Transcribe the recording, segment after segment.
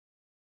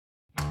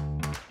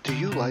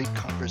you like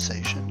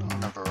conversation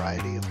on a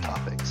variety of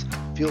topics?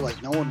 Feel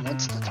like no one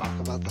wants to talk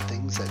about the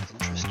things that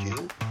interest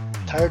you?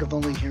 Tired of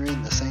only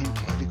hearing the same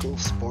political,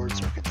 sports,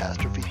 or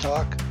catastrophe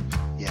talk?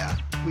 Yeah,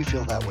 we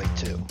feel that way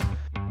too.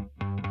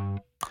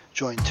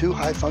 Join two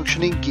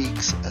high-functioning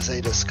geeks as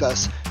they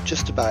discuss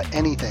just about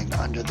anything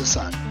under the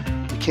sun.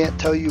 We can't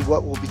tell you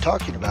what we'll be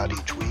talking about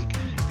each week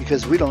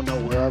because we don't know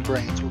where our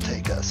brains will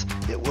take us.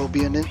 It will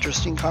be an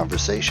interesting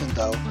conversation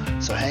though,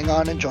 so hang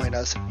on and join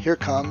us. Here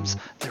comes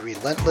the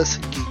Relentless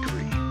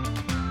Geekery.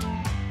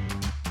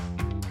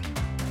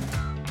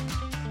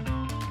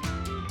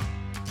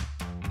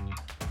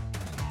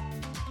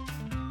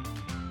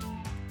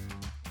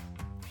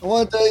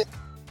 I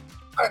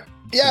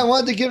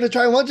wanted to give it a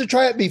try. I wanted to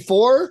try it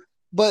before,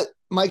 but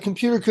my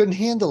computer couldn't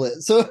handle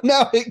it. So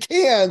now it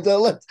can.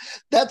 So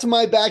that's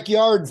my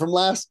backyard from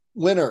last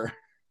winter.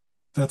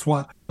 That's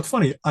why it's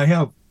funny. I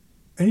have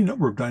any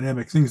number of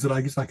dynamic things that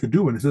I guess I could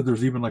do. And it said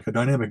there's even like a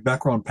dynamic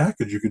background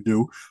package you could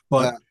do.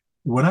 But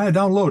when I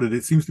download it,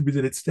 it seems to be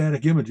that it's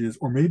static images,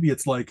 or maybe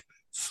it's like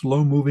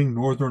slow moving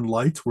northern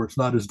lights where it's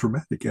not as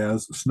dramatic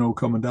as snow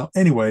coming down.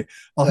 Anyway,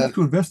 I'll have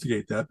to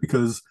investigate that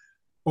because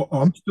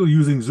I'm still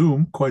using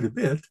Zoom quite a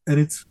bit, and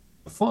it's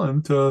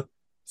fun to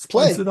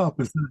spice it up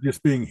instead of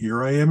just being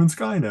here I am in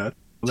Skynet,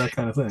 that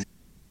kind of thing.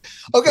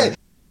 Okay,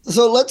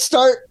 so let's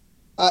start.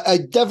 I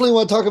definitely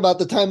want to talk about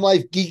the Time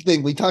Life Geek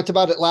thing. We talked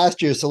about it last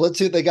year, so let's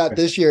see what they got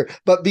this year.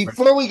 But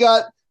before we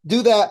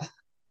do that,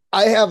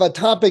 I have a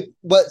topic,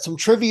 but some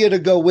trivia to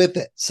go with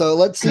it. So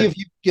let's see if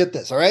you get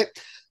this, all right?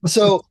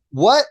 So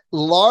what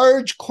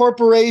large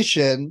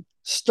corporation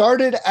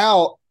started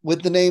out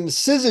with the name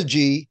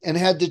Syzygy and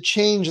had to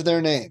change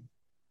their name?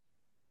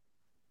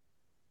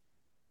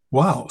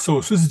 Wow.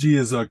 So Syzygy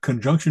is a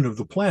conjunction of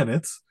the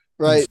planets.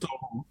 Right.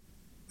 So,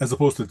 as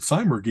opposed to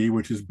Cymergy,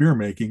 which is beer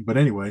making. But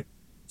anyway,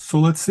 so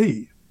let's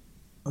see.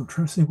 I'm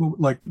trying to think,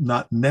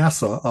 not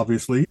NASA,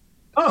 obviously.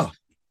 Oh,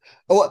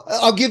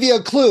 I'll give you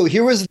a clue.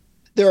 Here was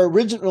their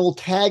original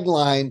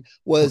tagline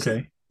was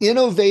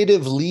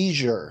innovative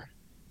leisure.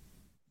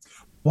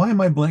 Why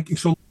am I blanking?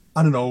 So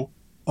I don't know,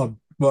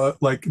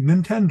 like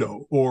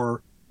Nintendo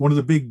or one of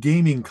the big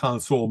gaming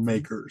console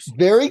makers.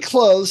 Very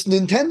close.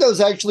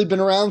 Nintendo's actually been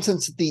around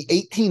since the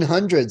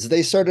 1800s.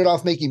 They started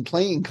off making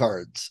playing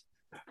cards.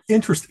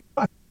 Interesting.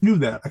 I knew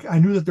that. I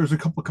knew that there's a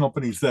couple of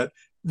companies that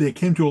they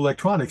came to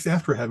electronics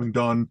after having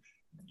done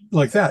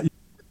like that.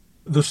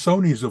 The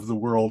Sonys of the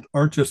world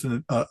aren't just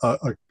an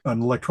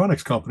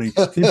electronics company.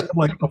 They've had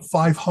like a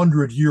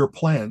 500-year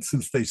plan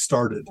since they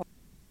started.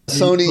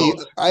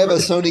 Sony. I have a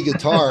Sony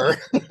guitar.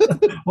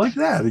 Like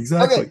that,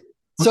 exactly. Okay.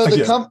 So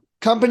the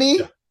company,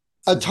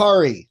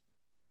 Atari.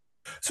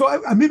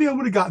 So maybe I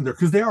would have gotten there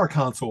because they are a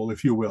console,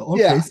 if you will.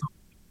 Okay. Yeah.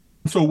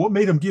 So what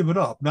made them give it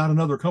up? Not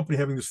another company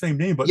having the same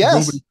name, but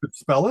nobody could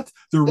spell it.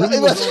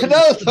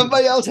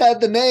 Somebody else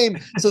had the name,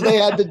 so they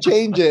had to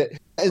change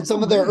it. And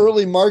some of their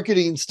early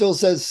marketing still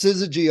says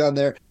Syzygy on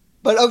there.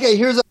 But okay,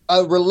 here's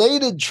a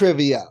related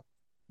trivia.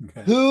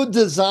 Okay. Who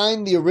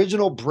designed the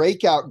original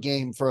Breakout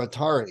game for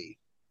Atari?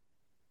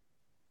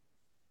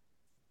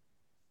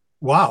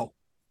 Wow.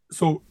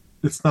 So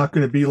it's not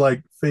going to be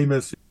like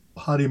famous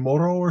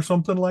Harimoto or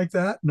something like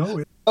that?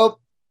 No.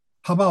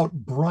 How about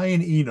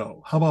Brian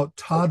Eno? How about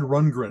Todd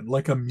Rundgren,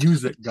 like a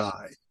music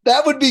guy?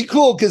 That would be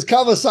cool because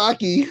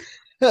Kawasaki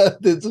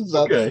did some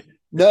stuff. Okay.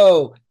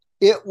 No,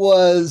 it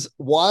was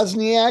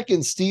Wozniak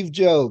and Steve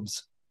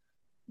Jobs,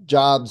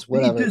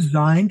 whatever. He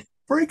designed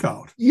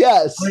Breakout.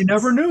 Yes. I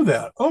never knew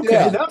that.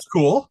 Okay, that's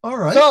cool. All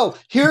right. So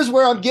here's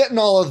where I'm getting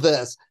all of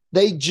this.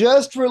 They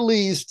just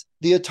released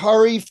the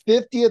Atari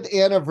 50th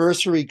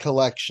anniversary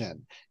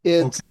collection.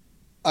 It's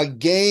a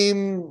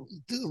game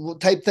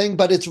type thing,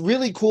 but it's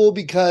really cool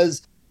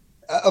because,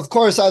 of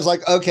course, I was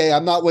like, okay,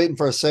 I'm not waiting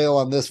for a sale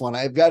on this one.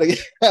 I've got to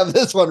have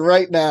this one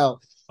right now.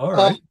 All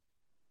right.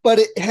 But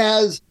it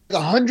has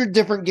 100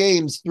 different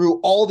games through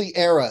all the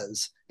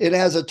eras. It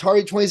has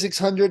Atari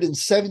 2600 and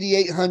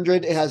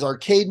 7800. It has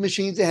arcade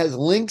machines. It has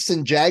Lynx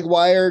and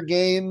Jaguar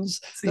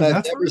games.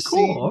 That's really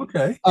cool.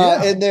 Okay.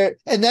 And then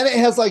it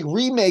has like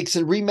remakes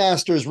and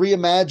remasters,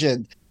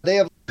 reimagined. They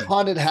have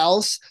Haunted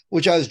House,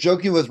 which I was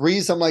joking with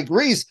Reese. I'm like,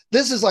 Reese,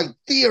 this is like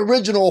the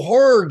original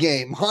horror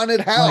game,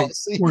 Haunted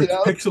House. Right. Where it's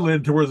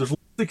pixelated to where there's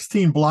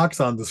 16 blocks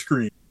on the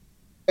screen.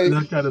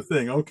 That kind of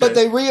thing. Okay. But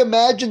they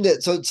reimagined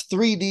it. So it's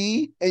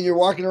 3D and you're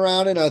walking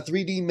around in a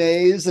 3D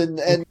maze and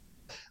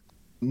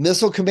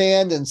Missile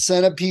Command and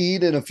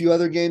Centipede and a few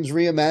other games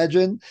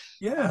reimagined.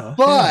 Yeah.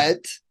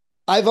 But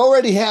I've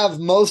already have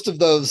most of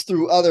those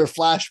through other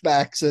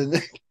flashbacks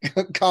and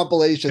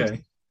compilations.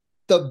 Okay.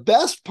 The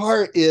best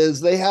part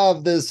is they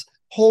have this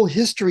whole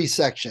history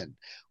section,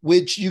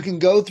 which you can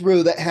go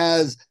through that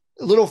has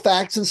little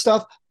facts and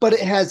stuff, but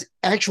it has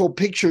actual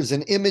pictures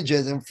and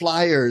images and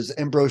flyers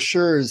and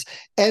brochures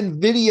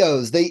and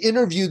videos. They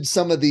interviewed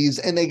some of these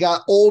and they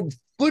got old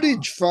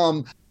footage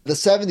from the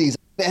 70s.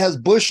 It has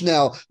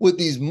Bushnell with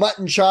these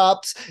mutton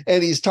chops,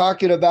 and he's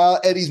talking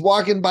about, and he's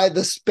walking by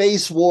the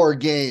Space War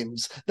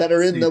games that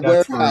are in the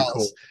That's warehouse. very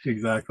cool.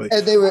 Exactly.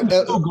 And they were I'm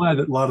so glad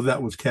that a lot of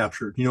that was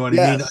captured. You know what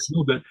I mean? I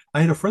know that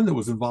I had a friend that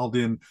was involved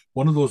in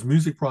one of those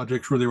music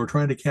projects where they were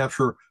trying to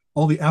capture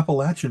all the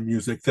Appalachian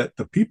music that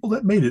the people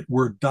that made it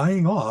were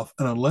dying off,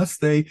 and unless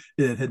it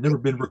had never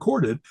been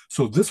recorded.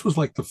 So this was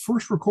like the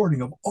first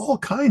recording of all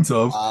kinds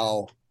of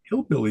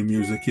hillbilly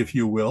music, if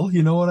you will.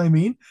 You know what I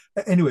mean?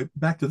 Anyway,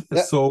 back to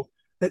this. So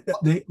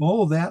they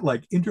all that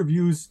like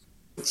interviews.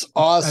 It's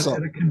awesome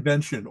at a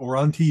convention or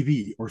on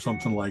TV or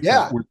something like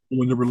that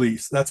when the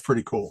release. That's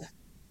pretty cool.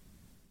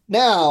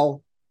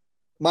 Now,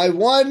 my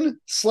one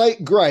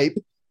slight gripe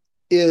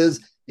is,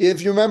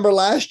 if you remember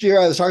last year,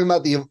 I was talking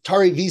about the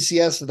Atari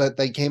VCS that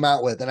they came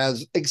out with, and I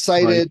was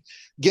excited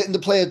getting to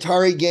play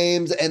Atari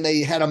games, and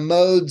they had a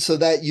mode so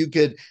that you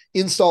could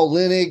install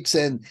Linux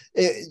and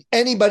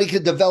anybody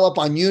could develop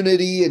on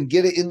Unity and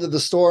get it into the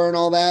store and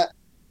all that.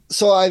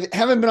 So I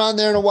haven't been on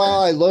there in a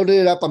while. I loaded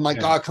it up. I'm like,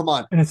 oh, come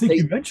on. And I think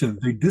you mentioned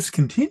they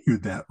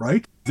discontinued that,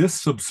 right?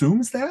 This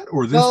subsumes that,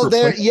 or this?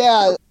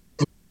 No,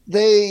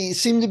 they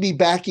seem to be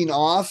backing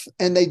off,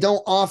 and they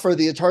don't offer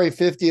the Atari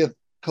 50th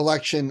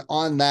collection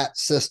on that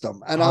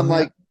system. And I'm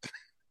like,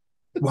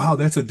 wow,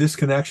 that's a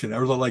disconnection. There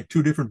was like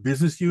two different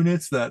business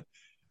units that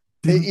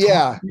didn't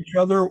talk to each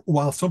other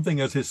while something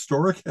as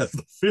historic as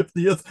the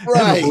 50th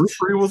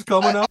anniversary was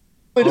coming up.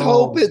 I would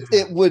hope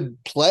it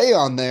would play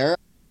on there.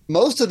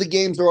 Most of the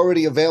games are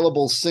already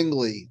available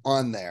singly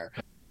on there.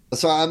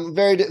 So I'm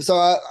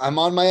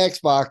on my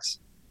Xbox,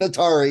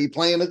 Atari,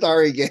 playing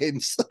Atari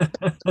games.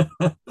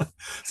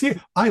 See,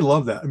 I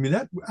love that. I mean,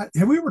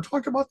 have we ever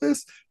talked about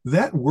this?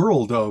 That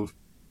world of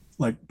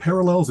like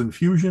parallels and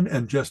fusion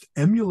and just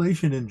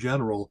emulation in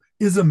general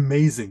is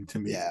amazing to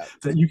me.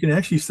 That you can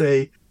actually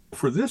say,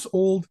 for this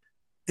old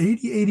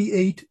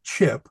 8088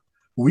 chip,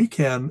 we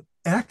can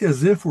act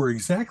as if we're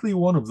exactly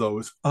one of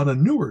those on a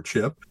newer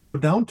chip,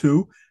 down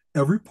to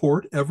every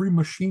port, every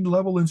machine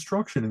level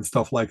instruction and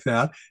stuff like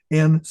that,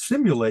 and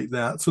simulate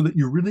that so that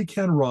you really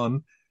can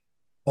run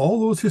all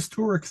those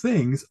historic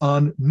things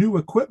on new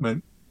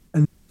equipment.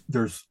 And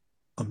there's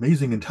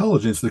amazing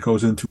intelligence that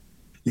goes into it.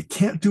 You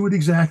can't do it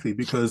exactly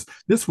because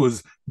this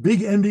was big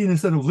endian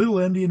instead of little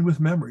endian with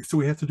memory. So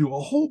we have to do a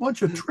whole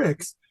bunch of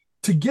tricks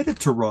to get it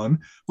to run.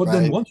 But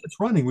then once it's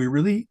running,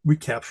 we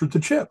captured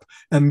the chip.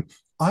 And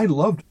I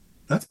loved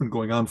that's been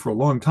going on for a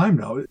long time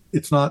now.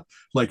 It's not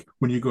like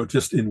when you go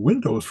just in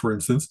Windows, for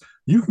instance,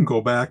 you can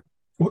go back.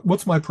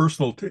 What's my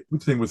personal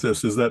thing with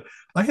this is that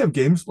I have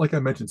games, like I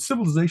mentioned,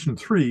 Civilization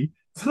 3,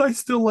 that I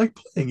still like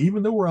playing,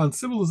 even though we're on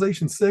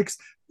Civilization 6,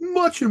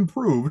 much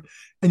improved.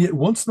 And yet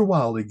once in a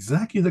while,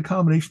 exactly the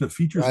combination of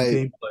features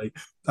and gameplay,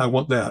 I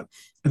want that.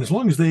 And as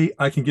long as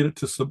I can get it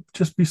to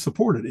just be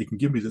supported, it can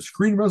give me the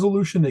screen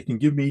resolution, it can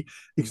give me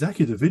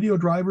exactly the video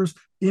drivers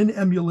in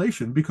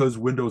emulation, because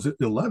Windows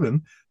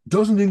 11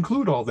 doesn't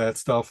include all that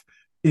stuff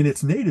in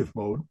its native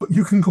mode, but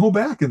you can go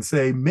back and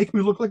say, make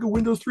me look like a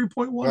Windows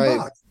 3.1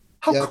 box.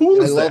 How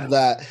cool is that? I love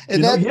that.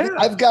 And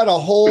I've got a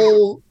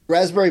whole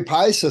Raspberry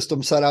Pi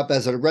system set up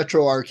as a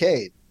retro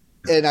arcade,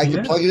 and I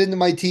can plug it into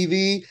my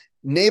TV,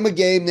 name a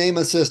game, name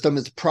a system.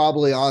 It's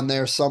probably on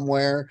there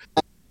somewhere.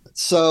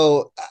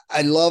 So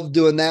I love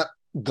doing that.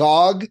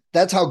 GOG,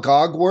 that's how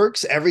GOG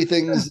works.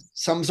 Everything's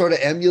some sort of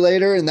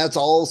emulator, and that's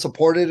all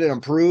supported and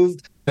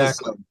approved.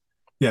 Exactly.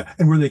 Yeah.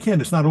 And where they can,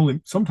 it's not only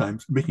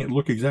sometimes making it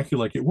look exactly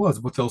like it was,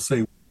 but they'll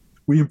say,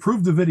 we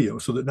improved the video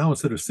so that now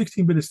instead of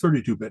 16-bit, it's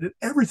 32-bit. And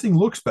everything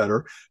looks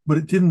better, but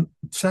it didn't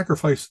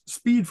sacrifice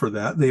speed for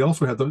that. They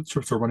also have the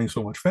chips are running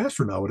so much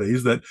faster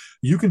nowadays that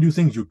you can do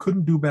things you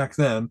couldn't do back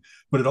then,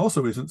 but it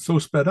also isn't so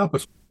sped up.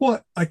 It's,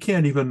 I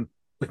can't even,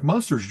 like,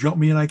 monsters jump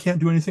me and I can't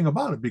do anything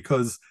about it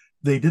because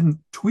they didn't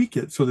tweak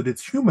it so that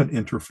its human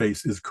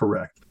interface is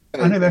correct.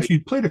 And I've actually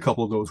played a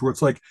couple of those where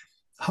it's like,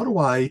 how do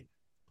I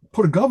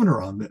put a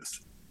governor on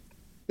this?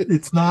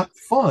 It's not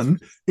fun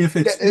if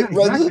it's it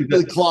runs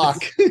the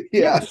clock.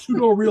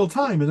 Pseudo real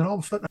time, and then all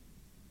of a sudden,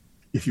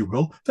 if you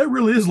will, that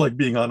really is like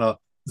being on a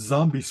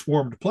zombie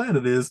swarmed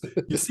planet. Is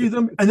you see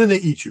them and then they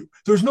eat you.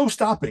 There's no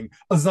stopping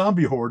a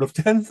zombie horde of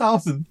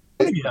 10,000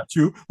 at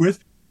you with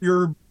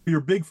your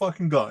big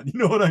fucking gun. You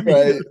know what I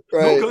mean?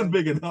 No gun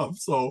big enough.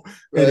 So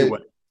anyway,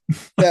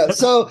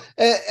 So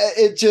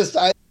it just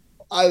I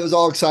was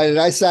all excited.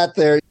 I sat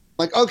there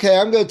like, okay,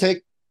 I'm going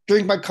to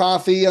drink my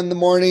coffee in the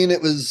morning.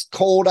 It was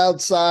cold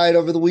outside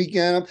over the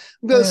weekend.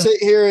 I'm going to sit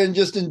here and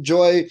just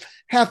enjoy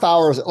half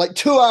hours, like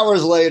 2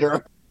 hours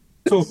later.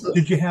 So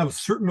did you have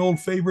certain old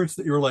favorites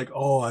that you were like,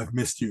 oh, I've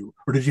missed you?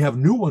 Or did you have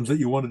new ones that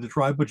you wanted to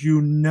try, but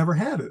you never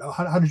had it?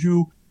 How did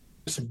you,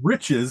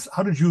 riches,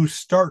 how did you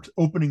start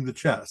opening the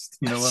chest?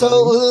 You know.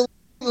 So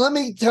let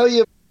me tell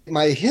you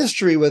my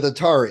history with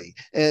Atari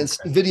and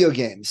video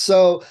games.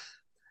 So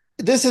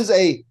this is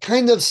a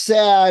kind of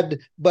sad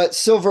but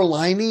silver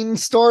lining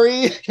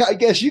story, I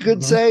guess you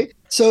could say.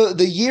 So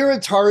the year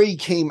Atari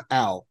came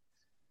out,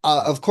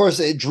 of course,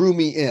 it drew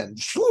me in.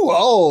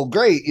 Oh,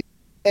 great.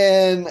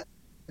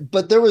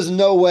 But there was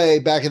no way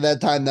back at that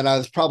time that I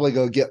was probably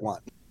going to get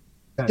one.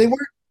 They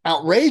weren't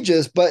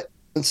outrageous, but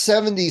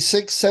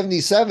 76,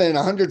 77,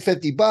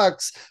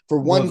 $150 for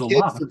one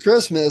kid for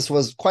Christmas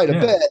was quite a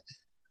bit.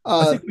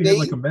 I think we had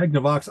like a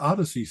Magnavox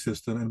Odyssey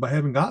system, and by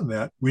having gotten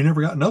that, we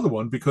never got another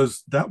one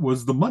because that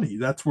was the money.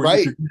 That's where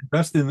you could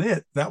invest in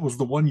it. That was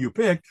the one you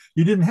picked.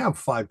 You didn't have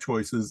 5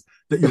 choices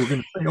that you were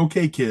going to say,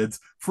 okay, kids,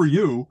 for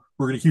you,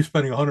 we're going to keep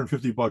spending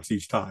 $150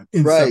 each time.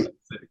 In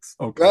 76.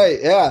 Okay. Right.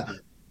 Yeah.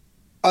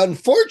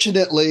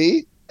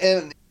 Unfortunately,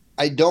 and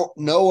I don't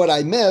know what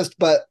I missed,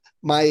 but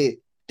my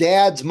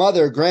dad's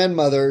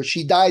grandmother,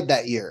 she died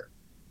that year.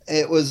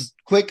 It was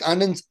quick,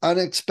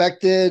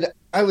 unexpected.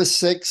 I was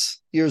 6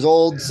 years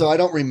old, so I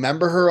don't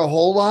remember her a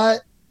whole lot.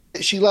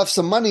 She left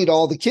some money to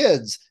all the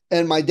kids,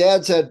 and my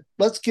dad said,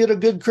 let's get a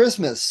good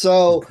Christmas.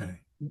 So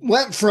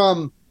went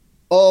from,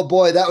 oh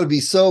boy, that would be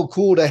so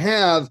cool to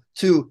have,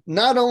 to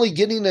not only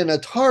getting an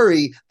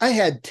Atari, I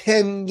had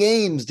 10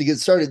 games to get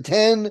started,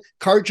 10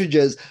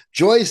 cartridges,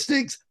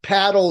 joysticks,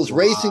 paddles,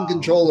 racing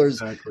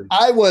controllers. Exactly.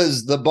 I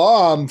was the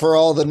bomb for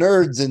all the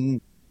nerds in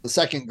the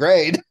 2nd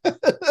grade.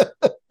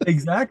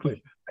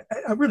 Exactly.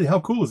 Really, how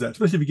cool is that?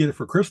 Especially if you get it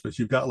for Christmas.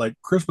 You've got like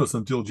Christmas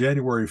until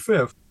January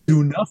 5th,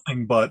 do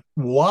nothing but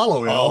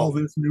wallow in all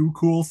this new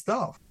cool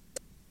stuff.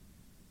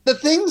 The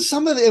things,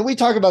 we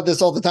talk about this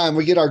all the time.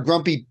 We get our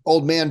grumpy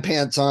old man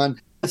pants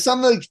on.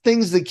 Some of the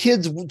things the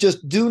kids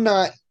just do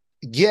not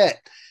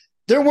get.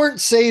 There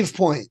weren't save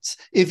points.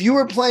 If you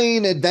were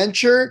playing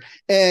adventure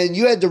and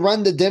you had to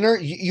run to dinner,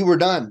 you were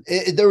done.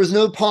 There was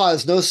no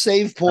pause, no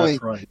save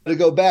point to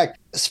go back.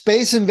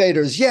 Space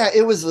Invaders,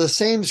 it was the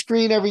same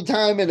screen every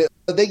time, and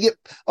they get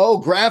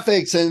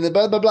graphics and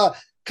blah blah blah.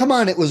 Come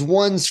on, it was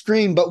one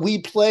screen, but we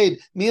played.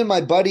 Me and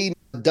my buddy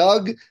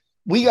Doug,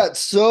 we got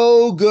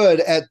so good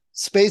at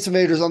Space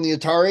Invaders on the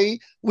Atari,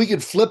 we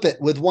could flip it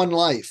with one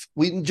life.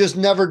 We just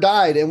never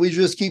died, and we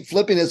just keep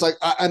flipping. It's like,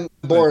 I'm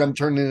bored. I'm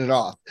turning it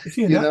off.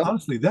 See,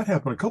 honestly, that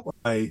happened a couple.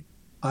 I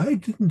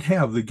didn't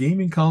have the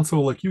gaming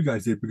console like you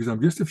guys did because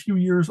I'm just a few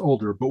years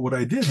older. But what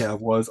I did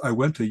have was I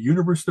went to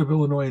University of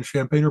Illinois in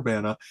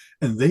Champaign-Urbana,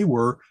 and they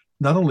were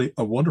not only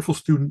a wonderful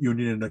student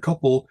union and a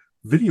couple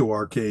video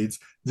arcades,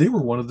 they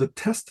were one of the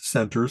test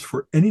centers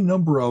for any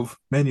number of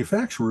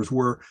manufacturers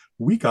where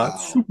we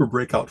got Super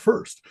Breakout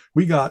first.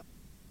 We got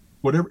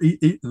whatever,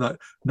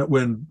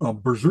 when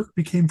Berserk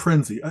became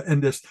Frenzy,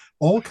 and just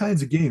all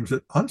kinds of games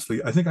that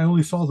honestly, I think I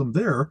only saw them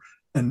there.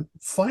 And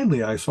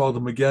finally, I saw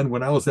them again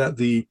when I was at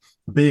the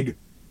big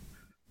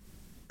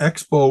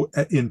expo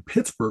in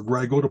Pittsburgh, where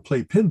I go to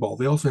play pinball.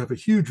 They also have a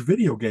huge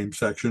video game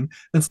section.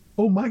 And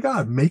oh my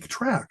God, Make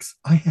Tracks.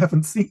 I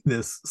haven't seen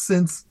this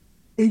since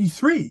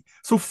 83.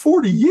 So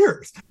 40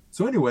 years.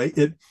 So anyway,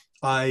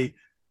 I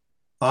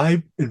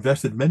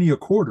invested many a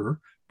quarter,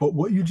 but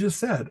what you just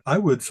said, I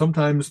would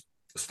sometimes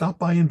stop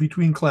by in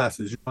between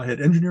classes. I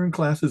had engineering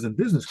classes and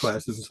business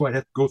classes, and so I'd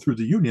have to go through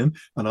the union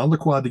and on the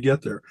quad to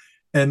get there.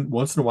 And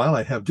once in a while,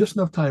 I'd have just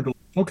enough time to,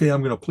 I'm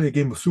going to play a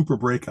game of Super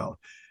Breakout.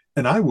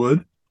 And I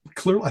would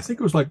clear, I think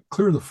it was like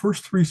clear the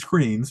first 3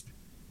 screens,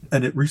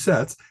 and it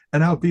resets.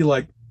 And I would be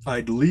like,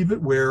 I'd leave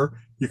it where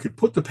you could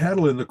put the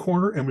paddle in the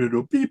corner, and we'd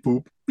go beep,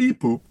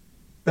 boop,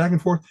 back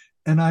and forth.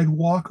 And I'd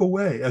walk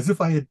away as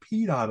if I had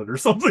peed on it or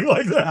something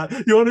like that.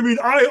 You know what I mean?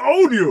 I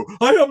own you.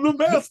 I am the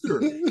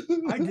master.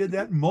 I did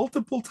that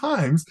multiple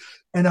times.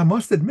 And I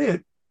must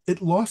admit,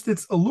 it lost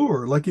its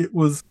allure. Like it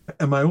was,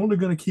 am I only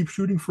going to keep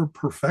shooting for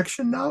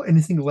perfection now?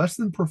 Anything less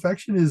than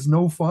perfection is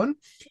no fun.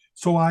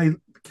 So I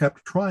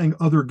kept trying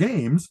other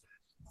games.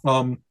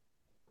 I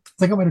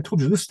think I might have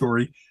told you this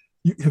story.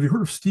 Have you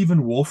heard of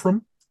Stephen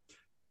Wolfram?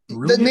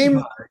 The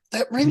name,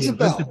 that rings a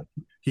bell.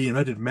 He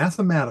invented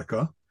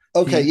Mathematica.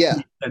 Okay,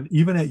 And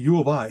even at U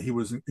of I, he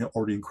was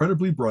already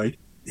incredibly bright.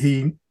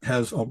 He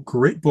has a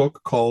great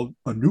book called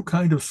A New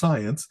Kind of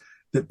Science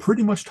that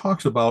pretty much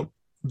talks about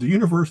the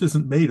universe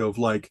isn't made of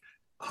like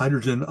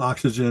hydrogen,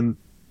 oxygen,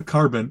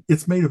 carbon.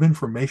 It's made of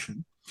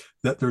information,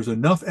 that there's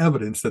enough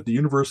evidence that the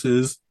universe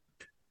is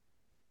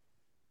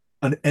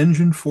an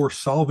engine for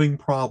solving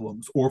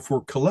problems or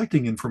for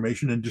collecting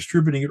information and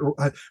distributing it. Or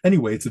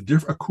anyway, it's a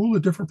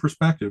different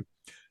perspective.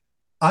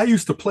 I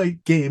used to play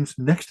games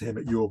next to him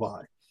at U of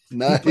I.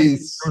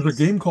 Nice. There was a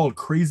game called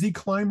Crazy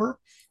Climber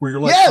where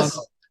you're like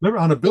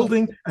on a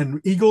building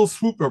and eagles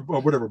swoop or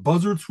whatever,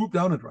 buzzards swoop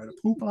down and try to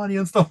poop on you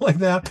and stuff like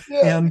that.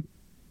 Yeah. And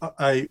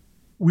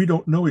we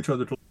don't know each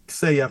other to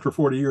say after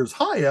 40 years,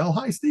 hi, Al,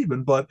 hi,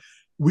 Stephen, but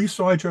we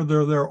saw each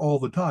other there all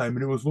the time.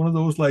 And it was one of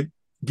those like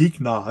geek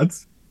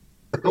nods.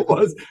 It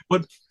was,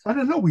 but I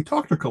don't know. We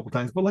talked a couple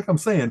times, but like I'm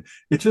saying,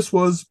 it just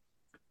was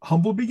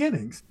humble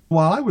beginnings.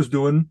 While I was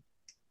doing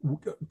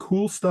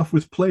cool stuff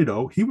with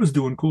Play-Doh, he was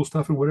doing cool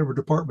stuff in whatever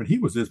department he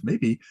was in,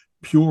 maybe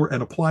pure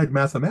and applied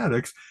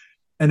mathematics.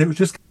 And it was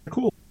just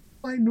cool.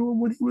 I knew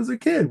him when he was a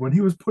kid, when he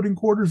was putting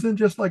quarters in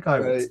just like I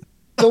was.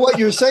 So what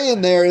you're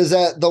saying there is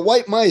that the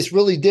white mice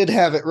really did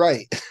have it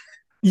right.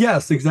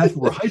 Yes,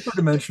 exactly. We're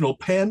hyperdimensional,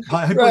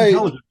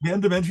 hyperintelligent,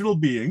 pan-dimensional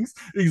beings.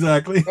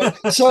 Exactly.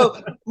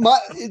 So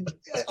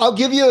I'll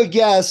give you a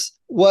guess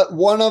what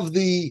one of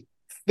the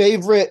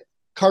favorite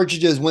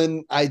cartridges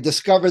when I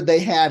discovered they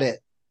had it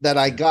that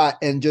I got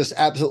and just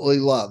absolutely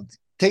loved.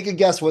 Take a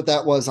guess what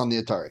that was on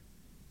the Atari.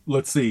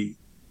 Let's see.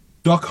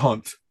 Duck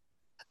Hunt.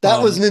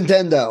 That was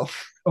Nintendo.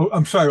 Oh,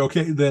 I'm sorry.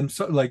 Okay, then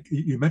so, like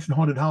you mentioned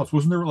Haunted House.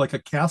 Wasn't there like a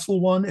castle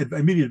one?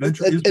 Maybe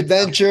Adventure.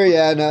 Adventure,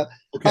 yeah. No.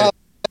 Okay.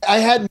 I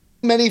had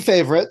many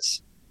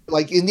favorites,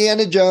 like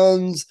Indiana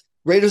Jones,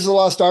 Raiders of the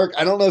Lost Ark.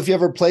 I don't know if you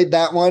ever played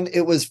that one.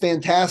 It was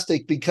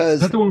fantastic because...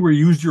 Is that the one where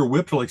you used your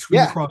whip to like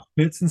swing across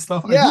pits and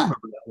stuff? Yeah. I do remember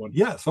that one.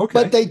 Yes, okay.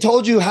 But they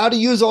told you how to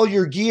use all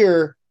your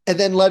gear and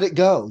then let it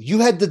go. You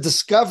had to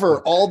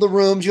discover all the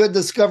rooms. You had to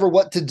discover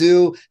what to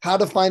do, how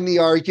to find the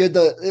Ark.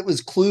 It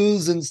was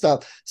clues and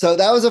stuff. So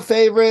that was a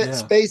favorite. Yeah.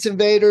 Space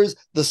Invaders,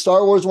 the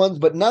Star Wars ones,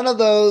 but none of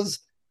those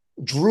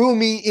drew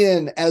me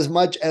in as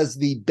much as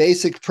the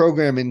basic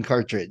programming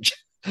cartridge.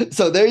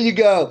 So there you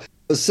go.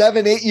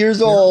 7, 8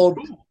 years old,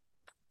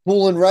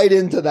 pulling right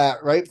into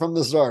that right from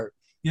the start.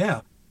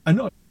 Yeah, I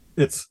know.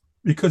 It's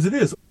because it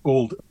is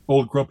old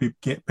grumpy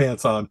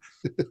pants on.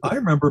 I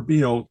remember,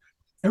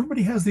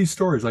 everybody has these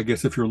stories, I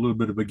guess, if you're a little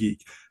bit of a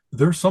geek.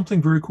 There's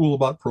something very cool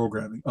about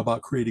programming,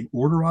 about creating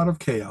order out of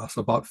chaos,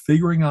 about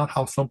figuring out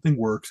how something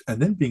works,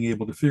 and then being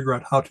able to figure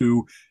out how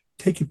to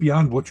take it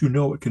beyond what you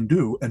know it can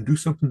do and do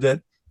something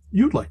that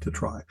you'd like to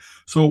try.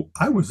 So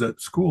I was at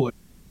school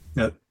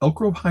at Elk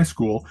Grove High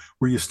School,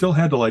 where you still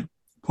had to like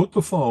put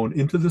the phone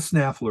into the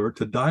snaffler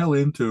to dial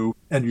into,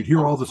 and you'd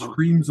hear all the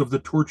screams of the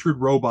tortured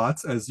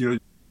robots as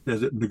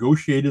it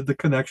negotiated the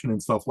connection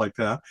and stuff like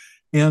that.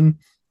 And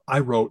I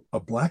wrote a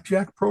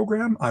blackjack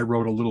program. I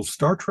wrote a little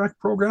Star Trek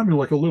program.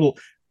 Like a little,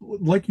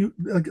 like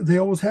they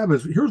always have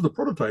is, here's the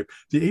prototype,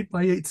 the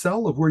 8x8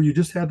 cell of where you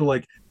just had to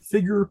like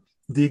figure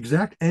the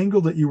exact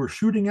angle that you were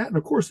shooting at. And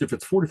of course, if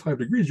it's 45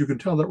 degrees, you can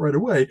tell that right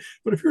away.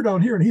 But if you're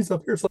down here and he's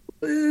up here, it's like,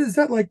 is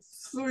that like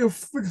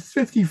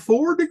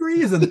 54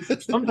 degrees? And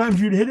sometimes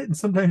you'd hit it and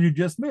sometimes you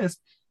just missed.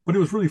 But it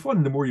was really fun.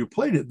 And the more you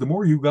played it, the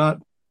more you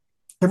got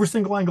every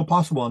single angle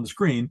possible on the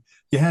screen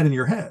you had in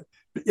your head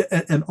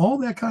and all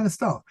that kind of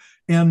stuff.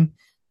 And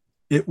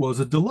it was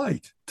a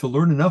delight to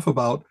learn enough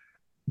about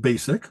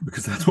BASIC,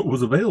 because that's what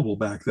was available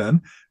back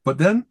then. But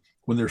then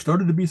when there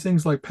started to be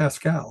things like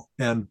Pascal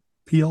and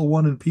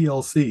PL1 and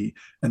PLC,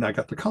 and I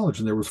got to college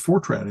and there was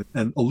Fortran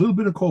and a little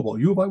bit of COBOL.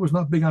 U of I was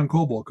not big on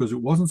COBOL because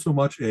it wasn't so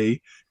much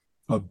a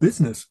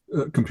business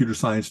computer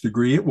science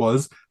degree. It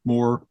was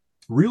more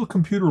real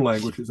computer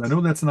languages. I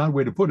know that's an odd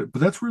way to put it,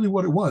 but that's really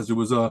what it was. It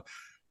was a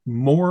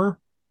more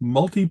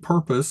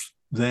multi-purpose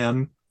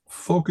than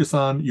focus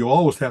on, you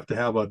always have to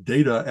have a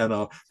data and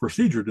a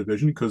procedure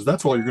division, because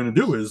that's all you're going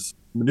to do is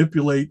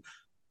manipulate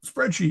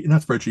not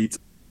spreadsheets.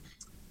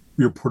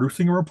 You're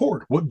producing a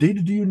report. What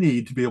data do you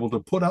need to be able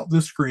to put out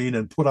this screen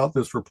and put out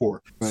this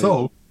report? Right.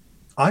 So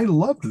I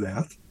loved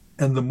that.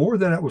 And the more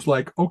that it was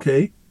like,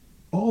 okay,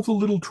 all the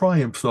little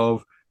triumphs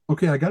of,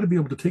 okay, I got to be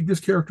able to take this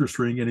character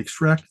string and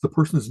extract the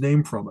person's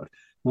name from it.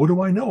 What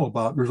do I know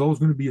about? There's always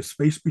going to be a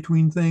space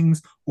between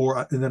things,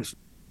 and then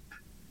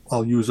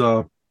I'll use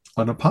an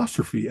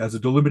apostrophe as a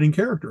delimiting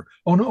character.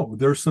 Oh no,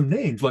 there's some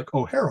names like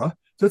O'Hara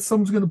that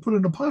someone's going to put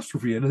an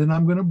apostrophe in, and then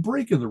I'm going to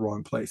break in the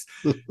wrong place.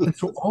 And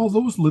so all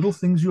those little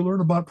things you learn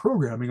about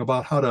programming,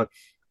 about how to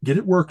get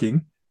it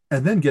working,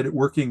 and then get it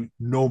working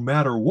no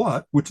matter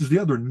what, which is the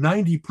other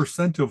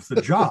 90% of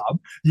the job.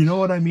 You know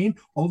what I mean?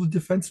 All the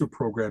defensive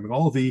programming,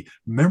 all the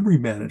memory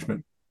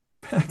management.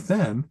 Back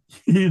then,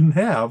 you didn't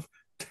have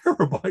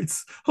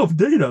terabytes of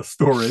data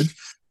storage.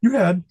 You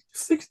had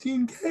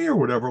 16K or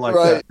whatever like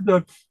right.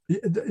 that.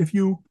 If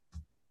you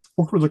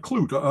worked with a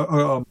CLUT,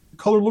 a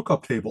color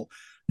lookup table,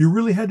 you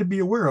really had to be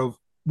aware of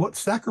what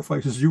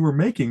sacrifices you were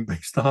making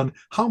based on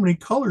how many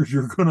colors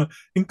you're going to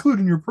include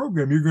in your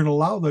program. You're going to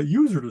allow the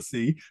user to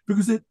see,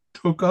 because it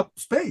took up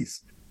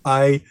space.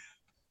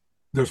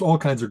 There's all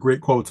kinds of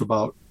great quotes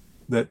about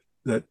that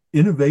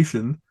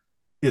innovation.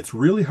 It's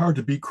really hard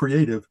to be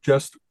creative,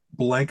 just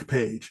blank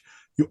page.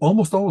 You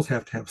almost always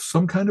have to have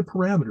some kind of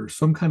parameters,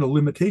 some kind of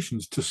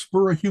limitations to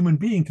spur a human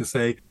being to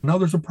say, now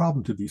there's a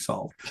problem to be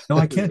solved. Now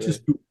I can't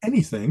just do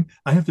anything.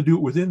 I have to do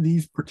it within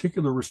these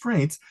particular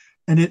restraints.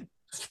 And it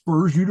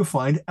spurs you to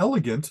find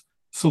elegant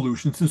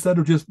solutions instead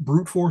of just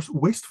brute force,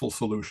 wasteful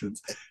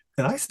solutions.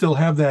 And I still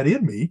have that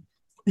in me,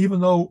 even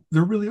though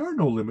there really are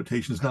no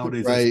limitations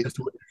nowadays right. as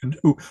to what you can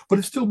do. But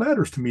it still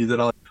matters to me that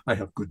I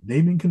have good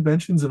naming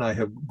conventions and I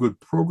have good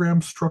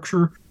program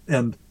structure,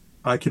 and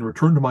I can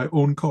return to my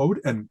own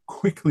code and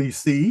quickly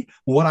see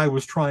what I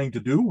was trying to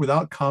do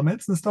without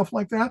comments and stuff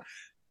like that.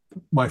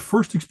 My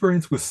first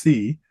experience with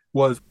C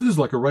was, this is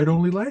like a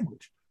write-only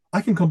language. I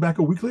can come back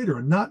a week later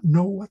and not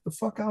know what the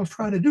fuck I was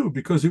trying to do,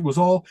 because it was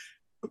all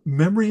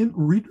memory and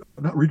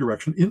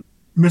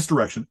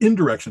misdirection,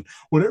 indirection,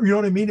 whatever, you know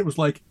what I mean? It was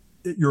like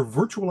you're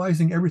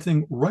virtualizing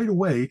everything right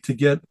away to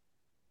get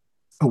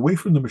away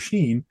from the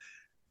machine,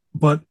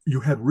 but you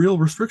had real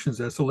restrictions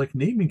as to like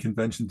naming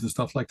conventions and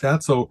stuff like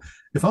that. So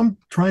if I'm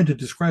trying to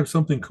describe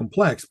something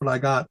complex, but I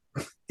got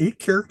 8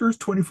 characters,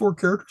 24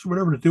 characters,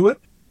 whatever to do it,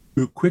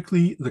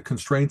 quickly the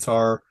constraints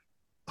are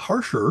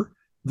harsher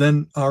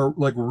than our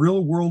like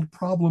real world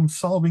problem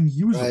solving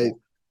usable. Right.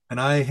 And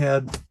I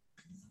had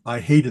I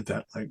hated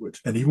that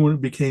language. And even when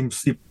it became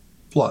C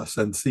plus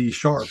and C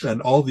sharp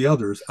and all the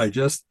others,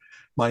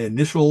 my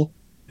initial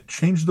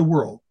changed the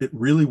world. It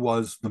really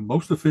was the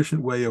most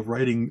efficient way of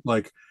writing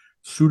like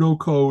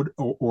pseudocode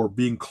or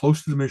being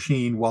close to the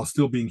machine while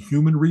still being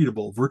human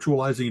readable,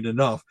 virtualizing it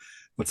enough.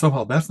 But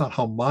somehow that's not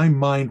how my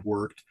mind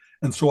worked.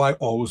 And so I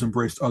always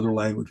embraced other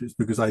languages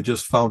because I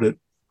just found it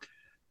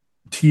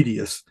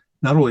tedious,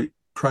 not only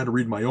trying to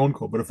read my own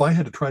code, but if I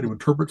had to try to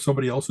interpret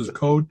somebody else's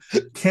code,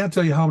 can't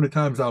tell you how many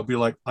times I'll be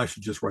like, I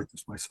should just write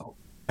this myself.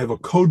 I have a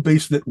code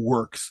base that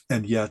works,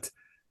 and yet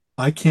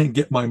I can't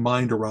get my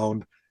mind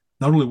around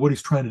not only what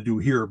he's trying to do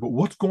here, but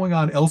what's going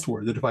on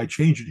elsewhere, that if I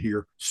change it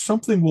here,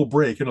 something will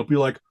break and it'll be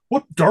like,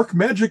 what dark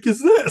magic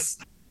is this?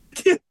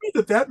 Can't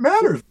be that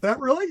matters. That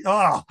really?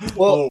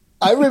 Well,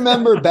 I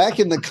remember back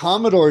in the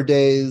Commodore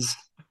days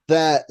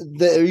that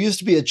there used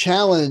to be a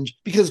challenge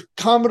because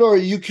Commodore,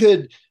 you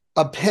could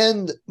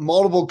append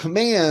multiple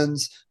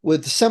commands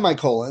with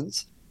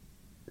semicolons.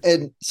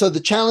 And so the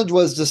challenge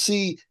was to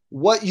see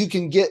what you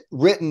can get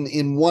written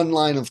in one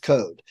line of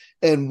code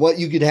and what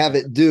you could have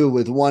it do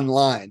with one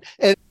line.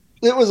 And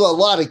there was a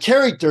lot of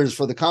characters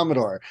for the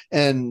Commodore,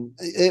 and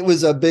it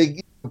was a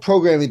big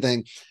programming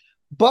thing.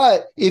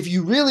 But if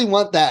you really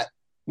want that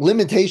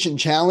limitation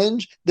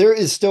challenge, there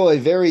is still a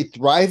very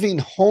thriving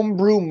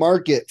homebrew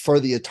market for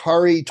the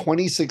Atari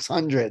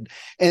 2600.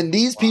 And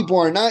these people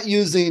are not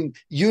using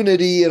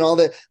Unity and all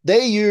that.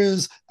 They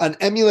use an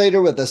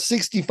emulator with a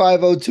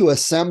 6502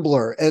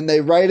 assembler, and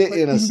they write it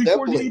in assembly.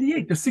 Before the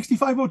 88, the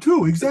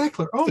 6502,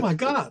 exactly. Oh my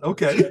God.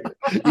 Okay.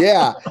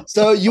 Yeah.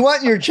 So you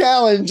want your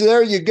challenge,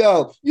 there you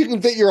go. You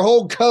can fit your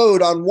whole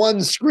code on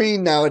one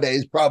screen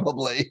nowadays,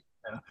 probably.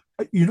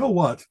 Yeah. You know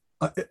what?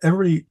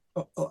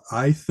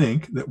 I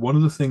think that one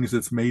of the things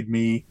that's made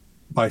me,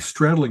 by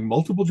straddling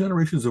multiple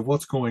generations of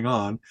what's going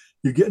on,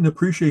 you get an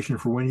appreciation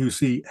for when you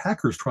see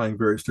hackers trying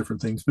various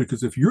different things.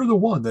 Because if you're the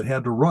one that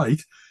had to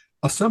write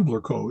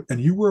assembler code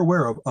and you were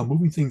aware of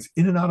moving things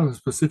in and out of a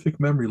specific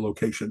memory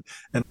location,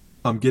 and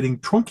I'm getting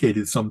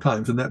truncated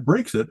sometimes and that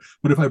breaks it,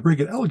 but if I break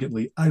it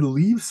elegantly, I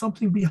leave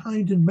something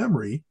behind in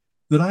memory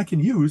that I can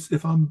use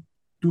if I'm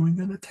doing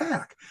an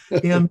attack.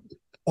 And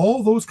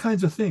all those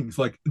kinds of things,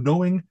 like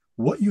knowing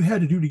what you had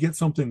to do to get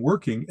something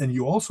working, and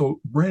you also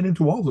ran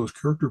into all those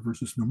character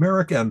versus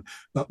numeric and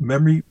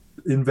memory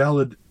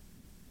invalid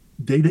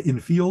data in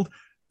field,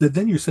 that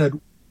then you said,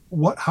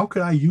 how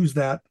could I use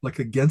that like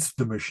against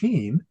the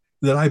machine,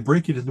 that I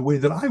break it in the way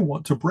that I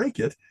want to break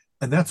it?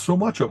 And that's so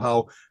much of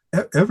how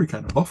every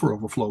kind of buffer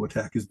overflow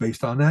attack is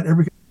based on that.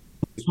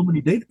 So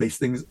many database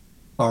things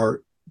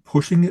are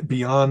pushing it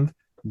beyond.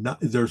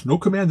 There's no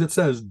command that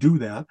says do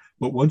that,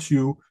 but once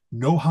you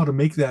know how to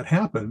make that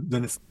happen,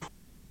 then it's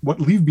what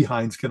leave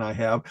behinds can I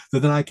have that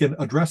then I can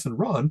address and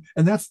run,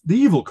 and that's the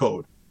evil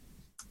code.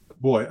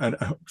 Boy, and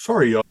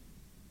sorry,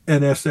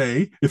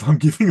 NSA, if I'm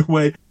giving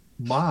away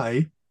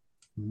my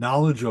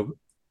knowledge of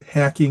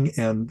hacking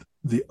and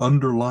the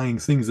underlying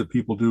things that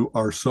people do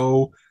are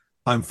so,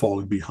 I'm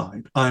falling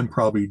behind. I'm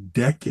probably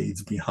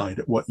decades behind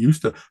at what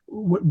used to,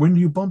 when do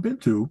you bump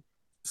into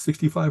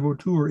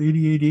 6502 or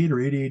 8088 or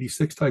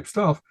 8086 type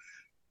stuff?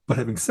 But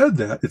having said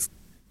that,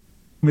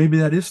 maybe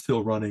that is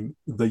still running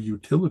the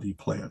utility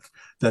plant,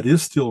 that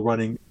is still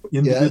running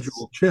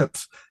individual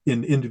chips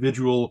in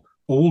individual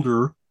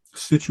older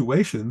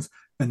situations.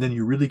 And then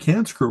you really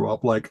can screw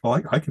up, like,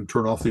 I can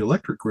turn off the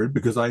electric grid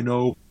because I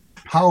know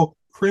how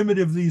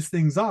primitive these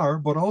things are,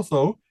 but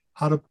also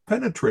how to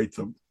penetrate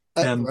them.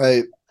 And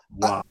right.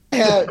 Wow. I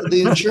had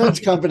the insurance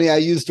company I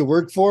used to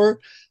work for.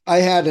 I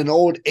had an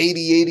old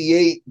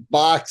 8088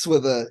 box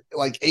with a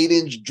like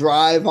 8-inch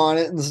drive on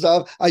it and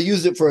stuff. I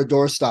used it for a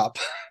doorstop.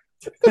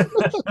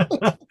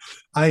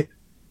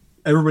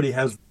 Everybody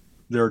has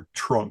their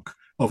trunk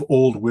of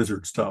old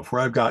wizard stuff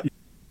where I've got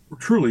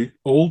truly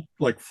old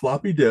like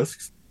floppy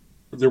disks.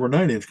 There were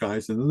 9-inch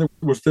guys, and then there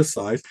was this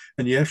size,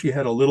 and you actually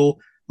had a little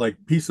like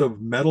piece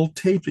of metal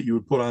tape that you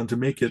would put on to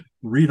make it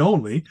read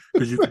only,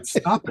 because you could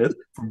stop it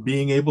from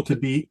being able to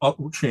be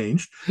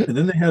changed. And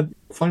then they had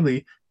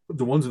finally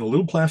the ones in the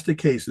little plastic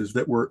cases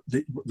that were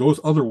those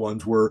other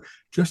ones were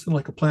just in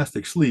like a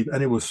plastic sleeve,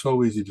 and it was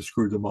so easy to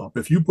screw them up.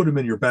 If you put them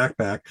in your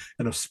backpack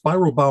and a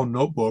spiral bound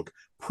notebook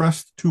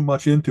pressed too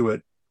much into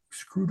it,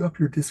 screwed up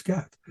your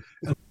diskette.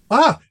 And,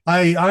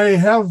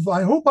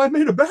 I hope I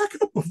made a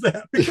backup of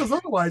that, because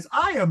otherwise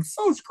I am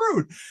so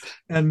screwed.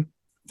 And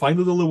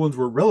finally the little ones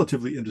were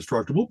relatively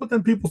indestructible, but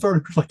then people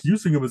started like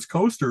using them as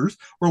coasters,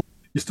 or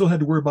you still had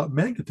to worry about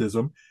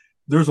magnetism.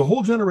 There's a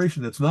whole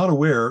generation that's not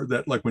aware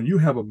that, like, when you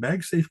have a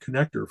MagSafe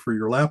connector for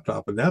your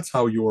laptop and that's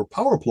how your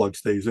power plug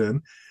stays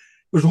in,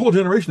 there's a whole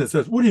generation that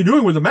says, what are you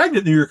doing with a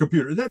magnet in your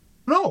computer?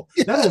 That'll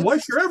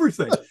wipe your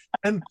everything.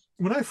 And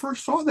when I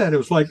first saw that, it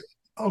was like,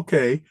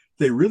 okay,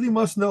 they really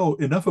must know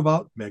enough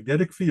about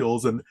magnetic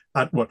fields and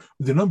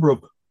the number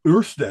of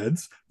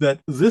Oersteds that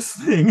this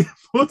thing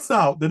puts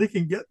out, that it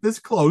can get this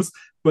close,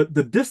 but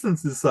the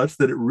distance is such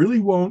that it really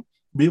won't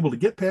be able to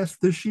get past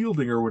this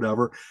shielding or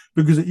whatever.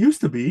 Because it used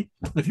to be,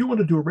 if you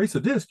wanted to erase a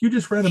disk, you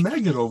just ran a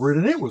magnet over it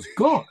and it was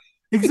gone.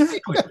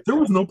 Exactly. There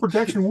was no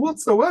protection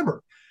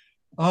whatsoever.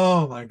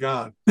 Oh my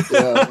God.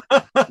 Yeah.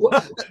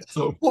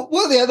 So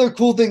one of the other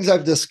cool things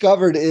I've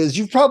discovered is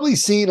you've probably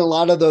seen a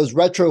lot of those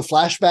retro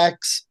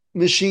flashbacks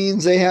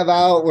machines they have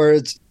out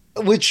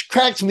which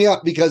cracks me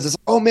up because it's,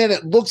 oh man,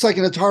 it looks like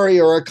an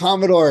Atari or a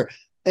Commodore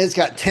and it's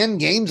got 10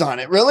 games on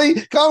it.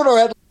 Really? Commodore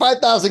had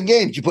 5,000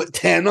 games. You put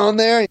 10 on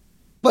there?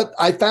 But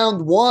I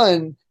found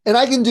one, and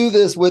I can do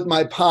this with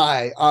my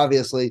Pi,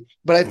 obviously,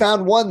 but I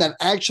found one that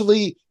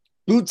actually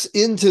boots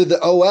into the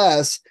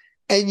OS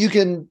and you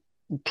can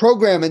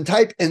program and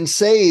type and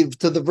save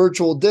to the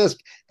virtual disk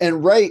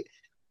and write.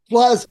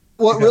 Plus,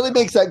 what really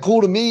makes that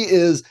cool to me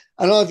is,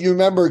 I don't know if you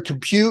remember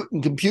Compute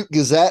and Compute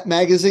Gazette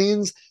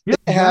magazines. Yeah,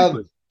 they have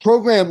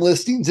program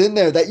listings in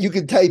there that you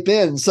could type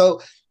in.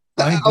 So,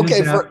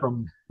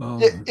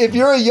 if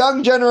you're a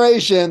young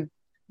generation,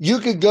 you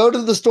could go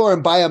to the store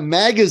and buy a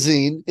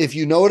magazine, if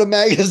you know what a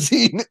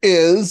magazine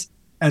is,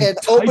 and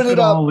open it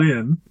up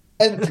in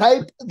and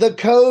type the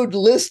code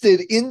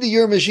listed into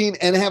your machine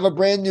and have a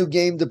brand new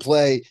game to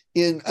play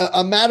in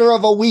a matter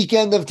of a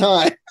weekend of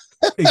time.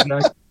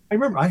 Exactly. I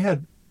remember I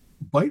had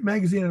Byte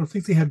magazine. I don't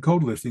think they had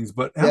code listings,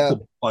 but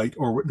Apple Byte,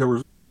 or there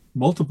was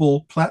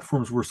multiple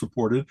platforms were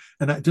supported.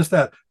 And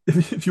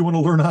if you want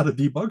to learn how to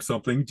debug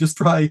something, just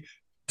try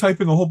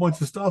typing a whole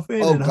bunch of stuff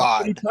in and how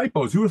many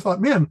typos. You would have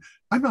thought, man,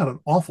 I'm not an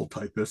awful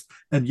typist.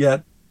 And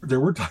yet there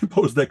were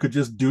typos that could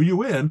just do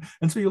you in.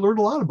 And so you learned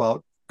a lot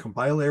about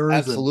compile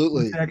errors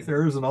and syntax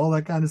errors and all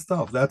that kind of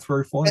stuff. That's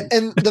very fun.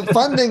 And the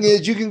fun thing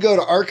is you can go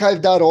to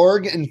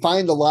archive.org and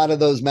find a lot of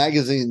those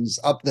magazines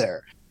up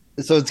there.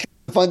 So it's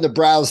fun to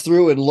browse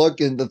through and look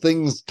and the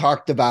things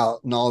talked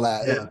about and all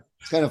that. Yeah.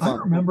 It's kind of fun.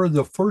 I remember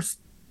the first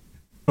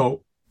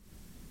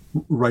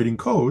writing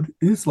code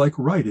is like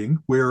writing,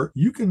 where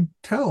you can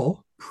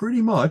tell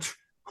pretty much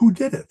who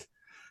did it.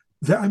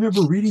 I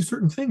remember reading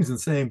certain things and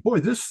saying, boy,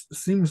 this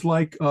seems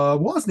like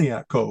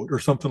Wozniak code or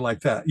something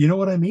like that. You know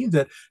what I mean?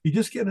 That you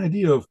just get an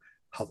idea of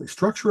how they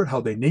structure it, how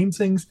they name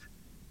things,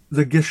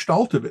 the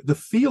gestalt of it, the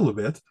feel of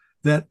it,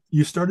 that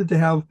you started to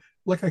have,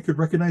 like I could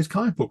recognize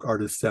comic book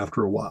artists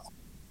after a while.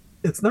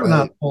 It's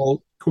not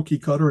all cookie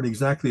cutter and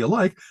exactly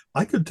alike.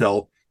 I could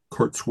tell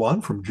Kurt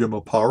Swan from Jim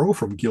Aparo,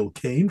 from Gil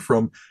Kane,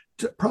 from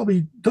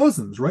probably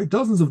dozens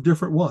of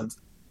different ones.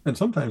 And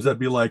sometimes that'd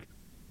be like,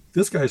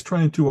 this guy's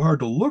trying too hard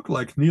to look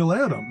like Neil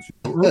Adams.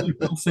 Early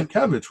Bill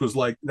Sienkiewicz was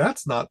like,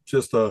 that's not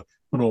just an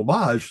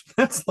homage.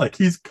 That's like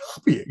he's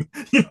copying.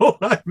 You know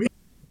what I mean?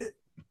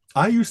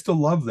 I used to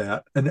love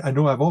that. And I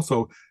know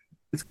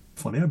it's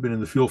funny, I've been in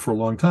the field for a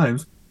long time.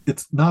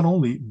 It's not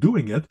only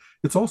doing it,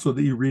 it's also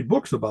that you read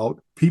books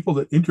about people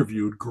that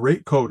interviewed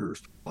great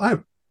coders.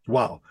 I've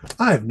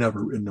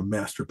never written a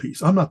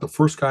masterpiece. I'm not the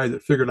first guy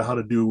that figured out how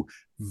to do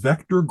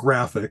vector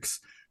graphics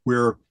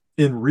where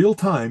in real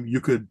time you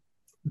could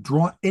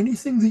draw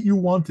anything that you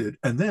wanted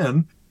and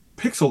then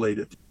pixelate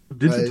it,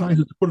 digitize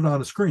it to put it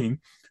on a screen.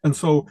 And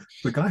so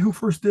the guy who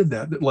first did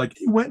that, like,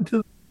 he went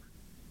into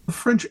the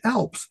French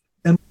Alps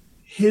and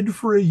hid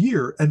for a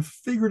year and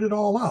figured it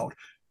all out.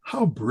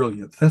 How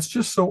brilliant. That's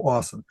just so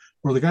awesome.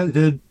 Or the guy that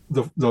did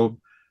the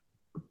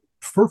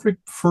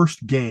perfect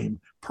first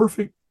game,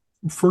 perfect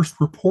first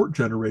report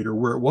generator,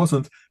 where it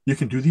wasn't, you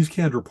can do these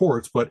canned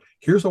reports, but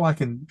here's how I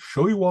can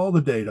show you all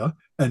the data.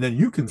 And then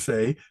you can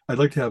say, I'd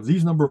like to have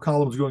these number of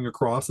columns going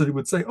across, that it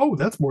would say, oh,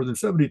 that's more than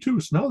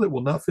 72. So now that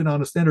will not fit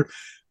on a standard.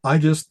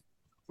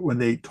 When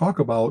they talk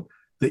about,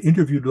 they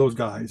interviewed those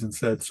guys and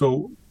said,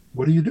 so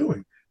what are you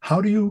doing? How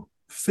do you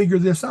figure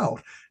this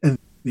out? And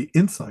the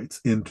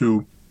insights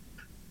into,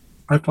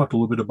 I've talked a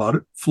little bit about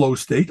it, flow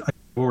state. I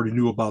already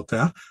knew about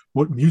that.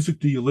 What music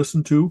do you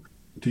listen to?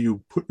 Do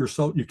you put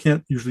yourself, you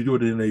can't usually do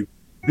it in a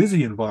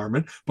busy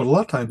environment, but a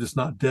lot of times it's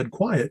not dead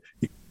quiet.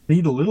 You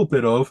need a little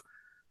bit of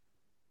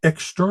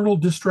external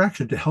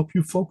distraction to help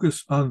you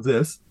focus on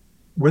this,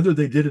 whether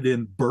they did it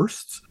in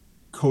bursts,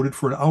 coded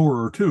for an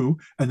hour or two,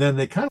 and then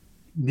they kind of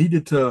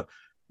needed to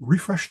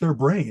refresh their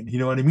brain. You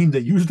know what I mean? They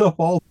used up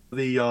all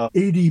the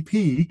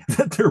ADP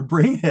that their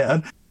brain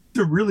had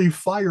to really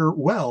fire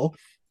well,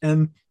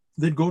 and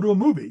they'd go to a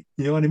movie.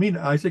 You know what I mean?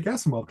 Isaac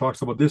Asimov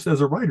talks about this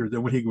as a writer,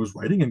 that when he was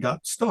writing and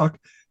got stuck,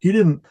 he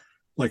didn't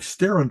like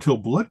stare until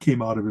blood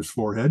came out of his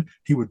forehead.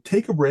 He would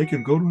take a break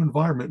and go to an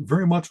environment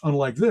very much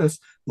unlike this.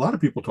 A lot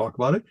of people talk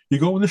about it. You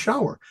go in the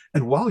shower,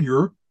 and while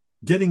you're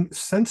getting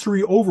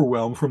sensory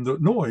overwhelm from the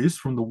noise,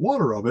 from the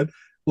water of it,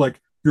 like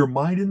your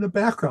mind in the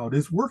background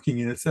is working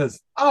and it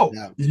says,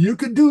 you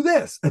could do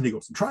this. And he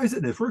goes and tries it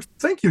and it works.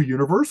 Thank you,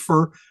 universe,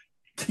 for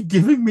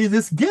giving me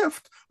this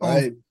gift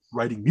of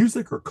writing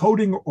music or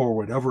coding or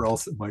whatever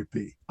else it might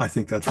be. I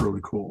think that's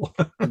really cool.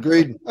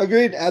 Agreed.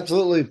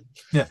 Absolutely.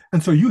 Yeah.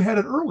 And so you had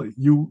it early.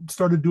 You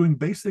started doing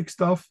basic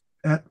stuff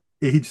at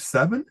age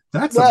 7.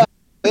 I don't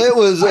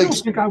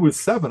think I was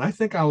 7. I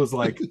think I was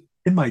like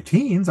in my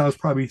teens. I was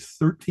probably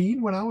 13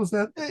 when I was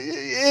that.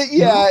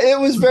 It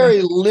was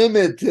very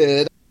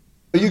limited.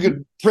 You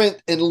could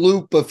print and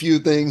loop a few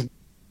things.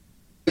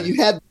 You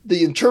had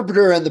the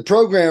interpreter and the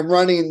program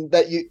running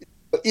that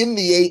in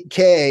the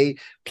 8K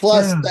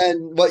plus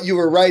then what you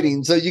were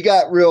writing. So you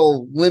got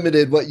real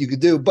limited what you could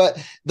do, but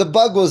the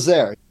bug was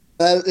there.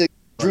 It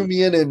drew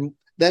me in. And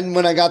then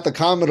when I got the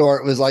Commodore,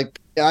 it was like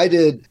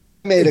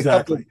made a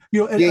couple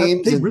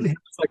games. They really have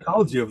the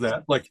psychology of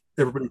that. Like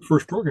everybody's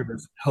first program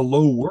is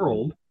hello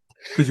world,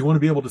 because you want to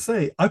be able to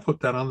say, I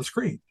put that on the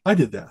screen. I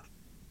did that.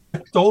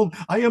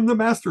 I am the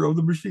master of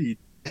the machine.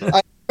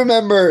 I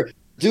remember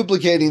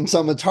duplicating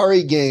some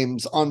Atari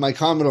games on my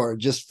Commodore,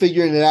 just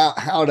figuring it out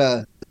how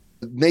to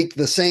make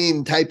the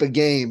same type of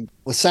game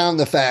with sound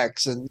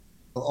effects and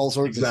all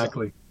sorts of stuff.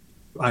 Exactly.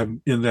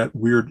 I'm in that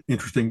weird,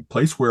 interesting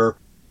place where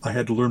I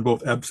had to learn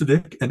both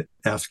EBCDIC and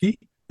ASCII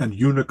and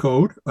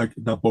Unicode,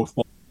 not both.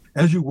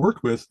 As you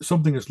work with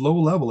something as low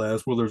level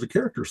as, well, there's a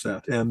character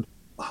set, and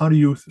how do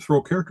you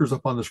throw characters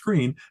up on the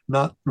screen,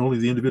 not only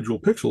the individual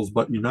pixels,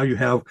 but now you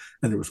have,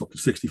 and there was up to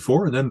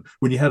 64, and then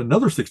when you had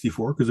another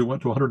 64, because it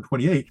went to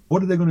 128,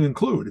 what are they going to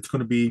include? It's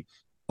going to be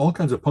all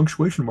kinds of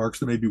punctuation marks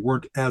that maybe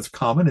weren't as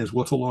common as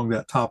what's along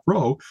that top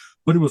row,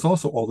 but it was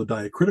also all the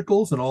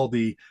diacriticals and all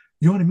the,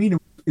 you know what I mean?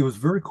 It was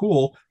very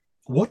cool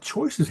what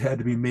choices had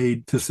to be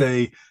made to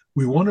say,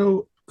 we want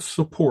to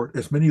support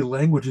as many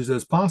languages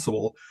as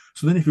possible.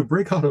 So then if you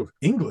break out of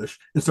English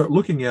and start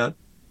looking at,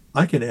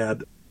 I can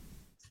add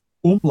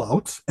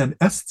umlauts and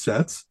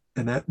Estsets,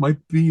 and that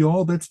might be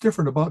all that's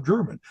different about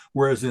German.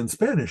 Whereas in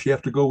Spanish, you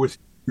have to go with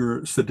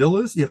your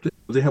cedillas.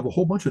 They have a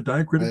whole bunch of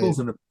diacriticals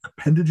and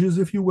appendages,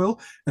 if you will.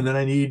 And then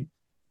I need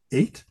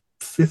 8,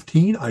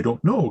 15. I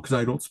don't know, because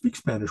I don't speak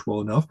Spanish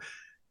well enough.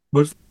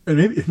 But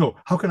maybe,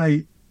 how can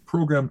I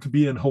program to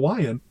be in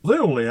Hawaiian? They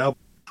only have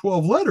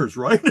 12 letters,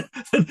 right?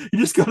 And you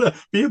just got to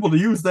be able to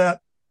use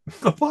that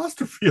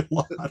apostrophe a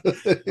lot.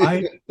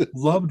 I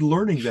loved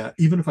learning that,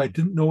 even if I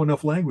didn't know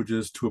enough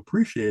languages to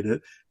appreciate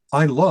it.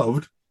 I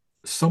loved,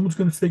 someone's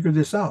going to figure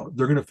this out.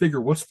 They're going to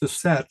figure what's the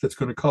set that's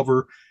going to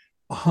cover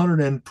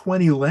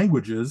 120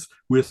 languages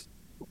with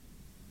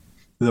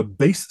the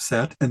base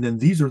set, and then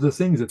these are the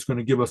things that's going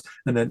to give us,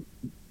 and then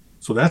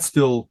so that's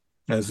still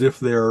as if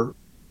they're,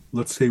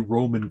 let's say,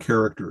 Roman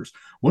characters.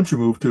 Once you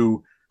move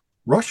to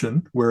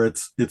Russian, where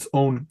it's its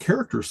own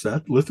character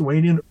set,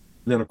 Lithuanian,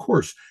 then of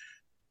course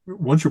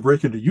once you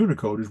break into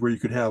Unicode is where you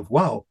could have,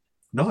 wow,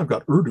 now I've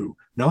got Urdu.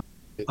 Now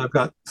I've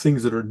got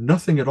things that are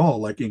nothing at all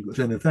like English.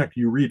 And in fact,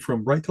 you read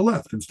from right to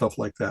left and stuff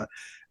like that.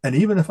 And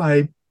even if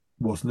I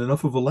wasn't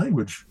enough of a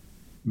language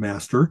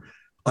master,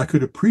 I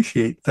could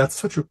appreciate that's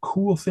such a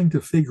cool thing to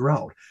figure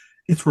out.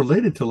 It's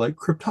related to like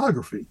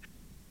cryptography.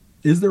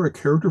 Is there a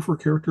character for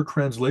character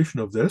translation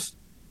of this?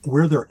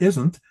 Where there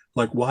isn't,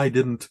 like why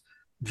didn't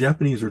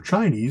Japanese or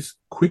Chinese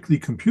quickly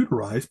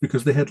computerize?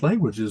 Because they had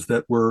languages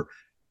that were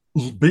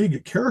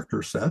big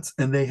character sets,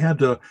 and they had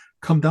to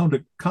come down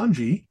to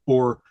kanji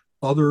or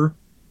other,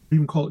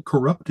 even call it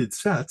corrupted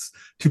sets,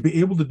 to be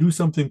able to do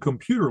something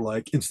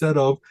computer-like instead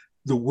of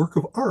the work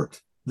of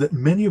art that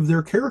many of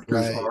their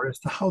characters are, as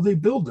to how they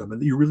build them.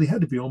 And you really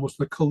had to be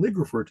almost a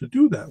calligrapher to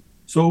do that.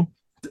 So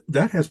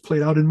that has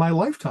played out in my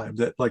lifetime,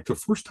 that like the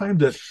first time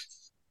that,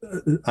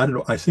 I don't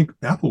know, I think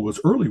Apple was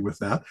early with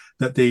that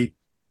they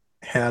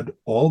had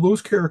all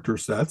those character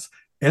sets,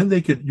 and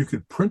you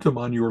could print them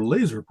on your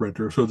laser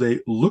printer so they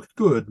looked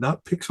good,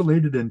 not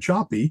pixelated and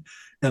choppy.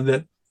 And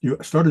that you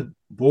started,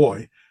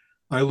 boy,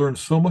 I learned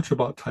so much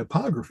about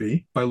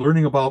typography by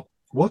learning about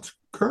what's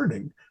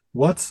kerning,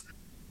 what's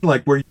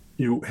like where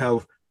you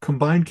have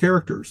combined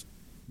characters,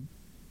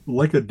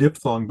 like a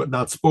diphthong, but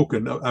not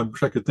spoken. I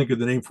wish I could think of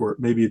the name for it,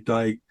 maybe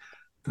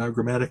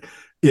diagrammatic.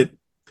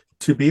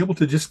 To be able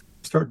to just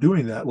start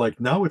doing that,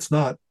 like now it's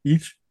not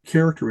each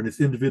character in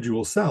its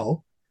individual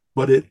cell,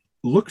 but it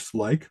looks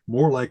like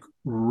more like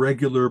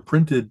regular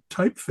printed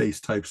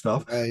typeface type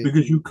stuff,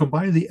 because you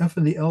combine the F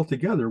and the L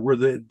together, where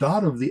the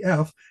dot of the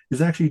F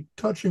is actually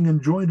touching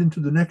and joined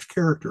into the next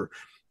character.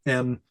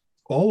 And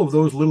all of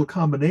those little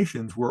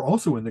combinations were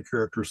also in the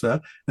character set.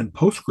 And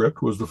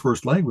PostScript was the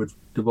first language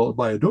developed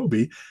by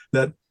Adobe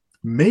that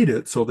made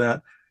it so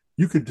that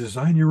you could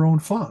design your own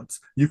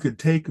fonts. You could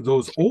take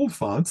those old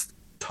fonts,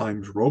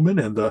 Times Roman,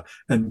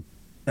 and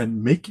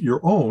make your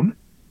own.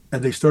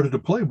 And they started to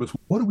play with,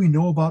 what do we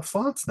know about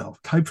fonts now?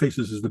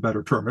 Typefaces is the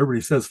better term. Everybody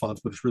says fonts,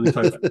 but it's really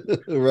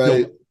typefaces.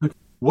 Right.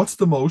 What's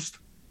the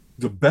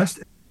best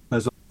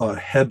as a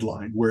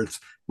headline where it's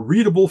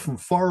readable from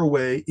far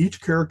away? Each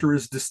character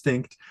is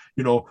distinct.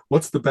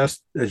 What's the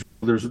best?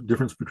 There's a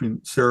difference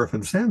between serif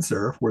and sans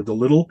serif, where the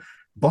little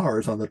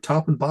bars on the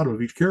top and bottom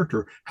of each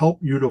character help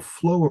you to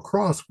flow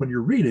across when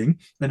you're reading,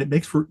 and it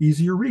makes for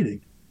easier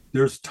reading.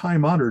 There's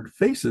time-honored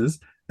faces,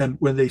 and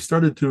when they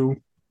started to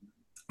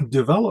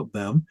develop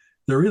them,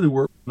 there really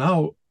were,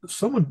 now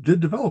someone did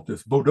develop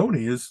this.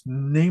 Bodoni is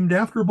named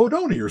after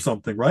Bodoni or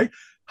something, right?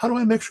 How do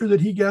I make sure that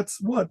he gets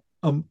a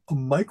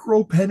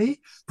micro penny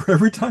for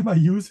every time I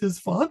use his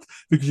font?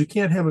 Because you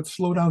can't have it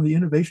slow down the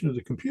innovation of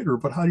the computer,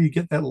 but how do you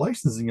get that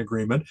licensing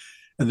agreement?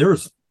 And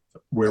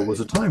where was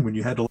a time when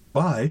you had to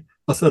buy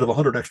a set of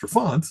 100 extra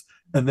fonts,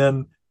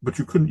 but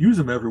you couldn't use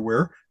them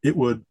everywhere. It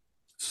would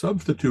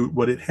substitute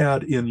what it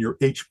had in your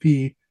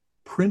HP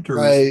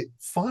printer's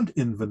font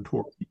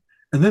inventory.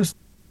 And then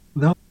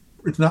now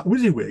it's not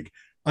WYSIWYG.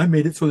 I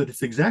made it so that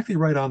it's exactly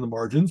right on the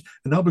margins.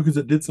 And now because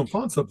it did some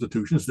font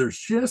substitutions, there's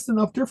just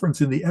enough difference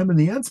in the M and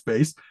the N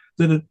space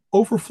that it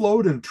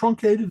overflowed and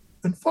truncated.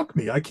 And fuck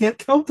me, I can't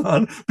count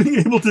on being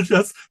able to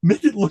just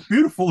make it look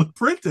beautiful and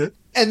print it.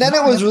 And then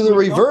it was with the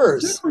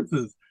reverse.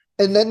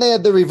 And then they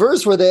had the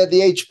reverse where they had the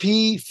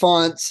HP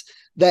fonts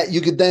that you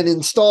could then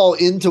install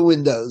into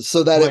Windows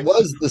so that it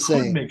was the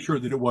same. Make sure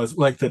that it was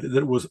like that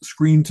it was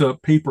screen to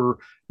paper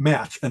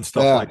match and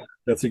stuff like that.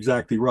 That's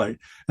exactly right.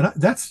 And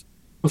that's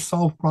a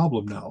solved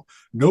problem now.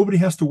 Nobody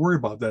has to worry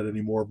about that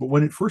anymore. But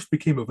when it first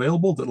became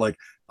available that like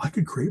I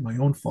could create my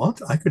own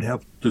font, I could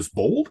have this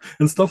bold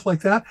and stuff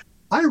like that,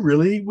 I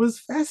really was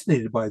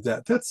fascinated by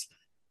that.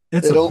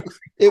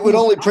 It would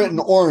only print in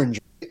orange.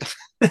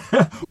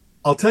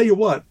 I'll tell you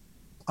what,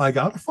 I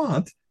got a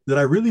font that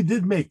I really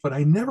did make, but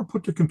I never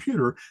put to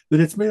computer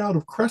that it's made out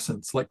of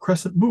crescents, like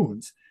crescent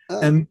moons,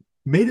 and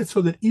made it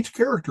so that each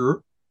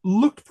character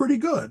looked pretty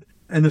good.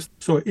 And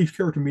so each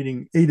character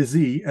meaning A to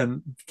Z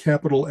and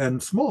capital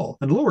and small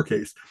and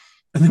lowercase.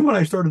 And then when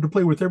I started to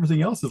play with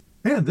everything else,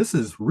 man, this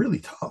is really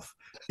tough.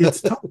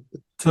 It's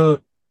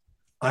tough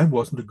I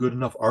wasn't a good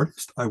enough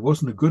artist. I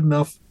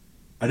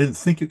didn't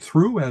think it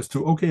through as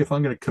to, okay, if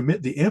I'm going to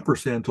commit the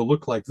ampersand to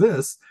look like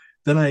this,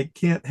 then I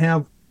can't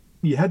have,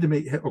 you had to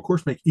make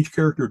each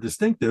character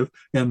distinctive.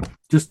 And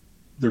just,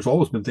 there's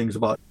always been things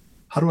about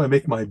how do I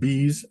make my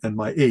B's and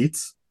my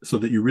 8s so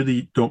that you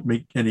really don't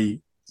make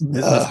any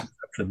misconception.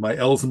 My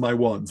L's and my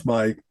 1s,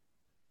 my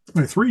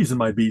 3s and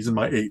my B's and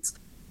my 8s.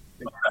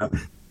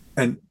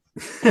 And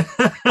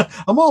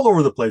I'm all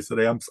over the place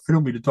today. I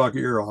don't mean to talk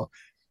your ear off.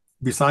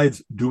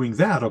 Besides doing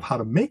that of how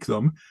to make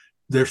them,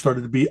 there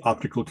started to be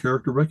optical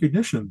character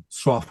recognition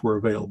software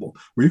available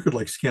where you could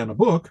like scan a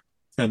book,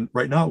 and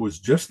right now it was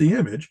just the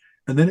image,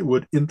 and then it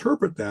would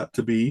interpret that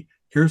to be,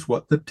 here's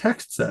what the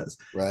text says.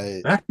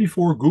 Right. Back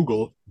before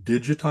Google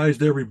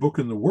digitized every book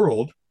in the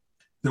world,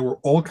 there were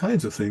all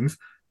kinds of things.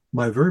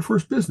 My very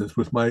first business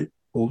with my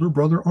older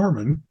brother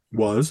Armin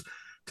was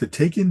to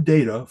take in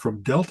data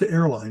from Delta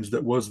Airlines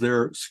that was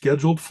their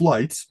scheduled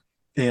flights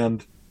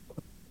and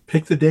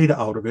pick the data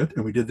out of it.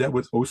 And we did that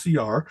with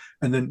OCR.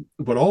 And then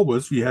what all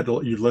was,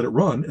 you'd let it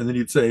run, and then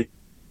you'd say,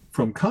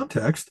 from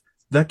context,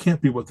 that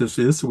can't be what this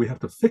is. So we have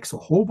to fix a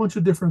whole bunch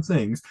of different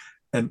things.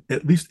 And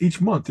at least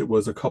each month it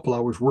was a couple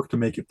hours work to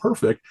make it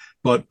perfect.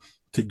 But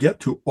to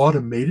get to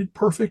automated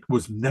perfect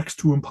was next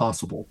to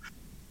impossible.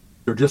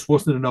 There just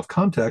wasn't enough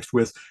context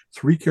with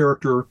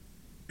 3-character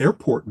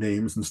airport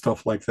names and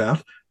stuff like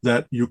that,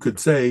 that you could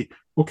say,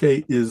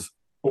 okay,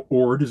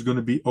 Ord is going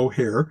to be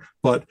O'Hare,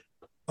 but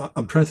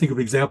I'm trying to think of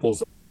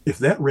examples. If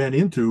that ran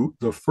into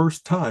the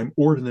first time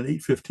Ord in an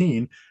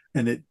 815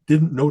 and it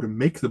didn't know to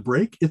make the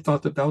break, it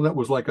thought that now that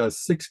was like a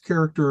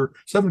 7-character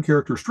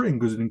string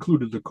because it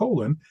included the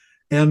colon.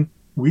 And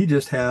we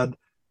just had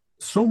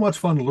so much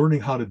fun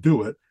learning how to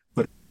do it.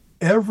 But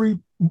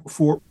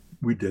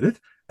we did it.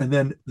 And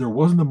then there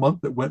wasn't a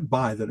month that went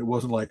by that it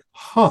wasn't like,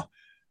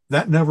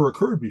 that never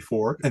occurred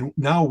before. And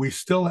now we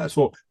still have,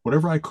 so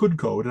whatever I could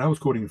code, and I was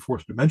coding in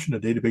Fourth Dimension, a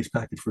database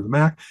package for the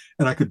Mac,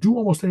 and I could do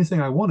almost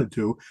anything I wanted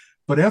to.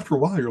 But after a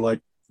while, you're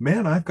like,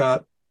 man, I've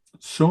got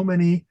so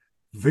many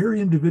very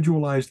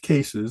individualized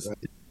cases.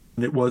 Right.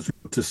 And it was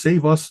to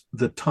save us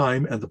the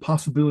time and the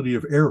possibility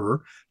of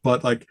error.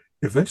 But like,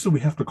 eventually we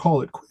have to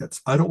call it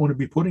quits. I don't want to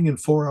be putting in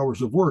 4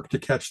 hours of work to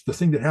catch the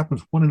thing that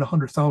happens 1 in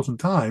 100,000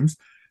 times.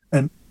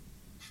 And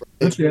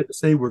eventually I had to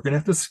say, we're going to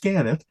have to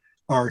scan it.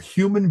 Our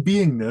human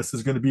beingness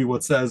is going to be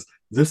what says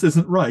this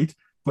isn't right,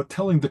 but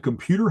telling the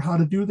computer how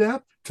to do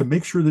that to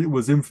make sure that it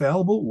was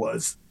infallible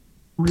was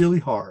really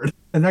hard.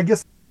 And I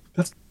guess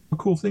that's a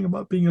cool thing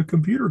about being a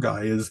computer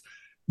guy is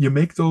you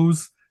make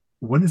those,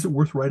 when is it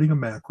worth writing a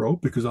macro?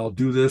 Because I'll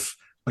do this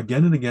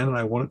again and again and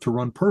I want it to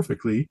run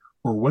perfectly.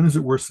 Or when is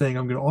it worth saying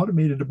I'm going to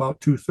automate it about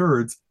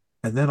 2/3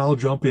 and then I'll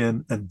jump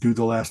in and do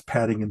the last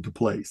padding into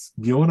place.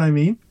 Do you know what I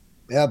mean?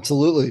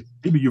 Absolutely.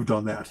 Maybe you've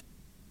done that.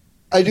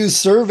 I do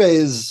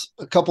surveys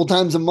a couple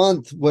times a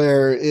month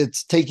where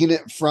it's taking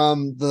it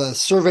from the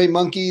Survey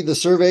Monkey, the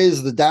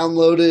surveys, the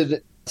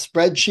downloaded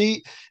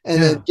spreadsheet,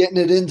 and then getting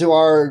it into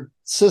our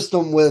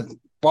system with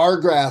bar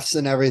graphs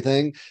and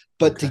everything.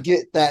 But to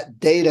get that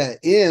data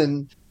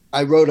in,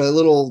 I wrote a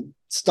little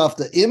stuff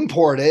to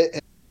import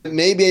it.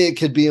 Maybe it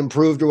could be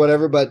improved or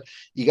whatever, but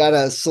you got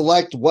to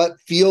select what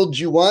fields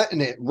you want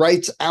and it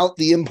writes out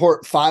the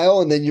import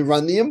file and then you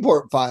run the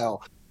import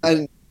file.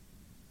 And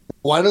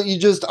why don't you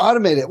just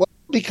automate it? Well,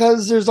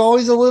 because there's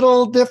always a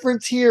little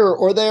difference here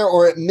or there,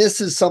 or it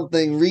misses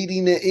something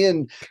reading it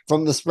in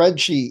from the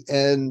spreadsheet.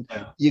 And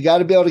you got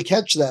to be able to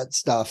catch that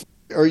stuff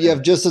or you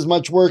have just as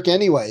much work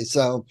anyway.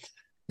 So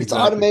it's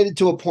automated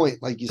to a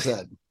point, like you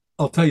said.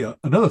 I'll tell you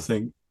another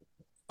thing.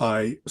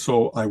 I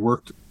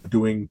worked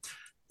doing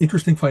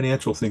interesting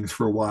financial things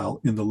for a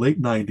while in the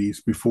late 90s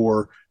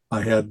before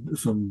I had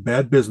some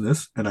bad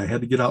business and I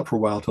had to get out for a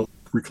while to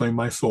reclaim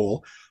my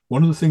soul.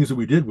 One of the things that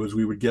we did was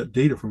we would get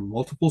data from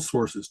multiple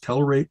sources,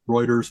 Telerate,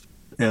 Reuters,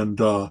 and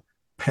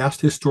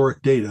past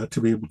historic data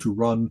to be able to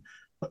run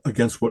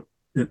against what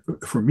it,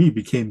 for me,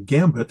 became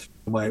Gambit,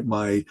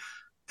 my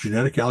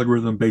genetic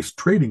algorithm-based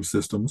trading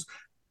systems.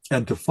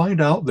 And to find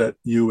out that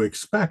you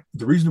expect,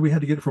 the reason we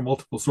had to get it from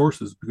multiple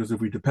sources, because if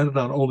we depended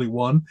on only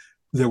one,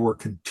 there were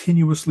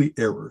continuously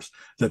errors,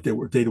 that there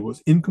were data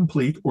was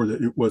incomplete or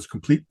that it was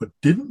complete but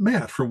didn't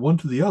match from one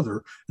to the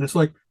other. And it's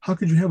like, how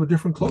could you have a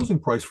different closing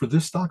price for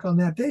this stock on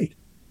that date?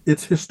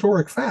 It's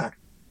historic fact.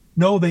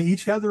 No, they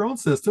each had their own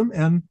system,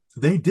 and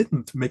they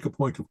didn't make a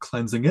point of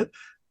cleansing it.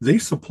 They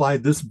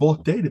supplied this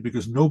bulk data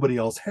because nobody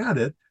else had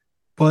it.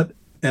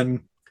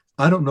 And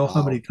I don't know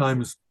how many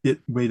times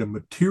it made a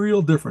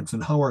material difference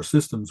in how our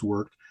systems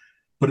worked,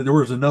 but there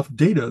was enough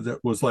data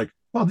that was like,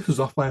 wow, this is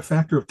off by a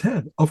factor of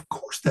 10. Of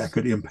course that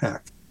could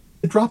impact.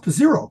 It dropped to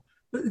 0.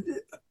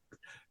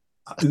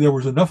 There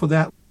was enough of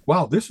that.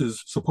 Wow, this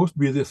is supposed to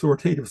be the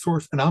authoritative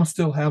source, and I'm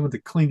still having to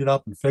clean it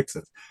up and fix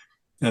it.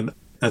 And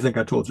I think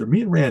I told you,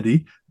 me and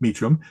Randy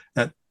Meacham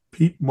at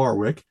Pete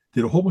Marwick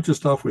did a whole bunch of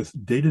stuff with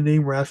data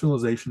name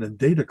rationalization and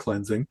data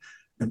cleansing.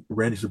 And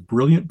Randy's a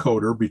brilliant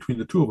coder. Between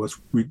the two of us,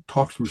 we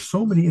talked through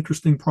so many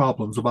interesting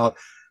problems about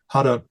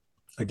how to,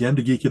 again,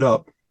 to geek it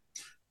up.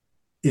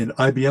 In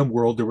IBM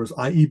world, there was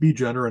IEB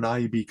Gener and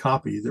IEB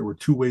copy. There were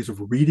two ways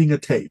of reading a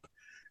tape.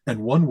 And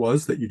one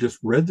was that you just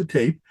read the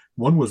tape.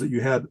 One was that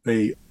you had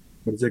a,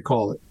 what do they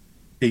call it?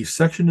 A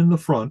section in the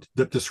front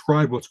that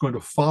described what's going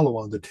to follow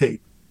on the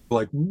tape.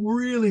 Like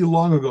really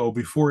long ago,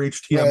 before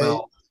HTML,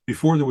 right,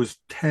 before there was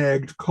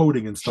tagged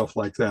coding and stuff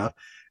like that.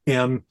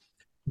 And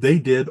they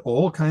did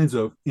all kinds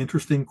of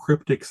interesting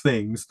cryptic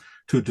things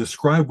to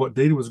describe what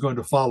data was going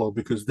to follow,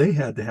 because they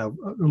had to have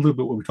a little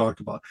bit what we talked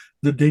about.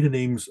 The data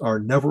names are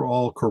never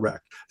all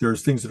correct.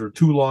 There's things that are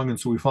too long, and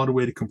so we found a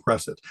way to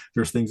compress it.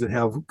 There's things that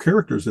have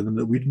characters in them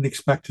that we didn't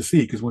expect to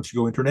see, because once you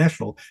go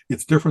international,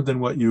 it's different than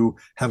what you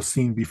have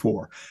seen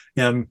before.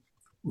 And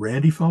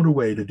Randy found a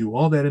way to do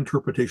all that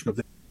interpretation of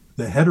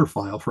the header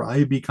file for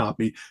IEB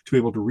copy to be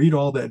able to read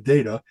all that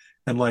data.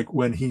 And like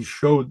when he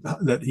showed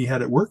that he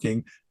had it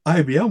working,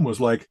 IBM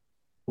was like,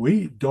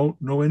 we don't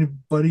know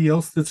anybody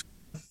else that's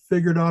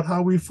figured out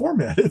how we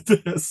formatted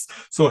this.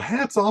 So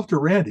hats off to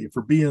Randy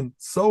for being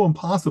so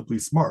impossibly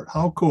smart.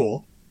 How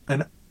cool.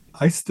 And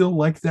I still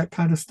like that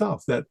kind of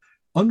stuff, that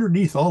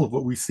underneath all of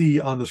what we see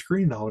on the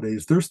screen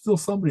nowadays, there's still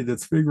somebody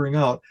that's figuring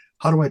out,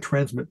 how do I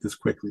transmit this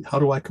quickly? How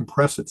do I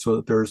compress it so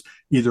that there's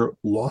either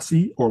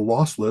lossy or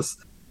lossless?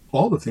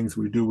 All the things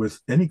we do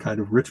with any kind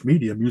of rich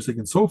media, music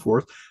and so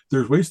forth,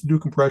 there's ways to do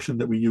compression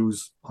that we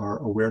use our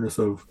awareness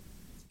of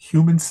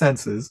human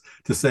senses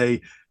to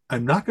say,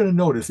 I'm not going to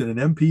notice in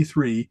an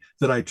MP3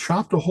 that I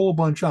chopped a whole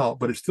bunch out,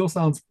 but it still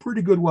sounds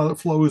pretty good while it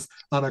flows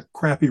on a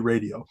crappy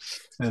radio.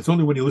 And it's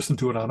only when you listen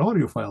to it on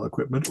audiophile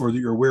equipment, or that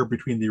you're aware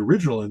between the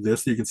original and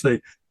this, that you can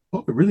say,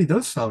 oh, it really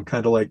does sound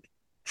kind of like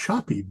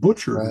choppy,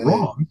 butchered, right,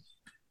 wrong.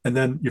 And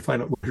then you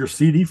find out what's your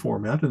CD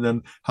format, and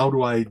then how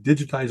do I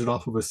digitize it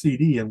off of a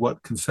CD, and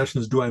what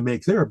concessions do I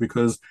make there,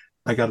 because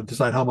I got to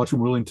decide how much I'm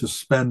willing to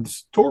spend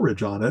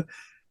storage on it.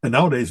 And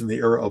nowadays, in the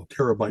era of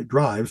terabyte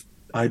drives,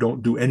 I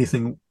don't do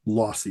anything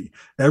lossy.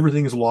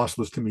 Everything is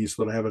lossless to me,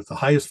 so that I have it at the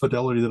highest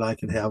fidelity that I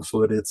can have, so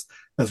that it's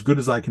as good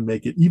as I can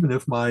make it, even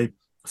if my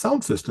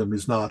sound system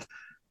is not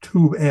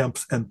tube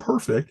amps and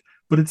perfect.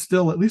 But it's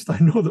still, at least I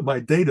know that my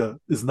data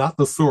is not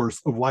the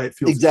source of why it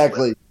feels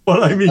exactly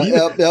what I mean.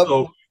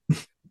 Yep.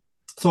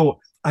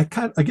 So I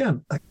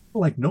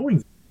like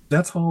knowing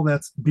that's how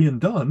that's being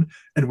done.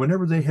 And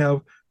whenever they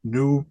have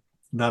new,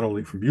 not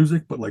only for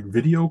music, but like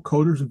video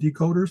coders and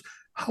decoders,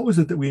 how is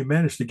it that we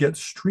managed to get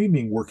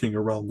streaming working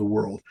around the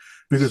world?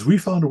 Because we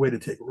found a way to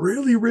take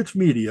really rich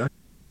media,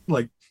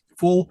 like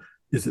full,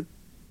 is it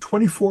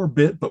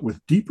 24-bit, but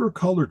with deeper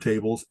color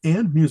tables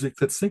and music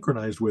that's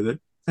synchronized with it,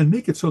 and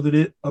make it so that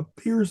it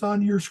appears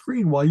on your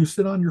screen while you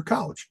sit on your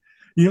couch.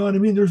 You know what I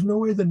mean? There's no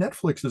way the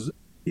Netflixes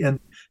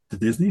and the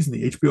Disneys and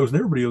the HBOs and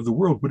everybody of the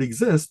world would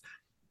exist,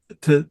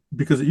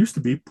 because it used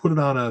to be put it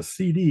on a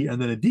CD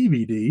and then a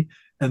DVD,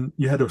 and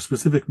you had a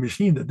specific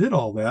machine that did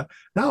all that.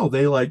 Now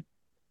they like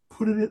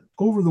put it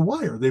over the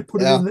wire. They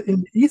put it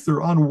in the ether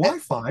on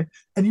Wi-Fi,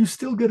 and you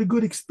still get a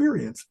good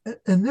experience.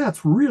 And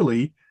that's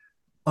really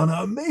an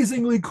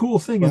amazingly cool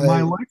thing in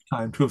my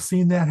lifetime to have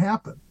seen that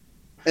happen.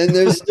 And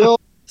there's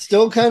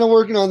still kind of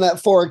working on that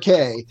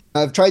 4K.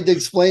 I've tried to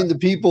explain to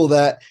people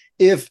that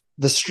if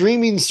the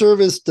streaming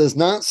service does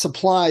not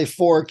supply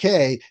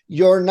 4K,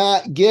 you're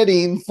not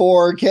getting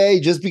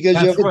 4K just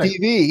because you have a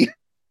TV.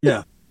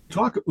 Yeah.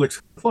 Like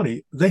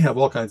funny, they have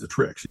all kinds of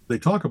tricks. They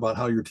talk about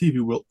how your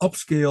TV will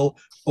upscale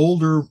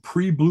older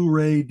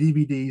pre-Blu-ray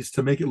DVDs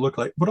to make it look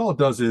like, but all it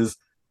does is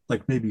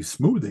like maybe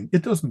smoothing.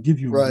 It doesn't give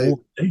you more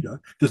data.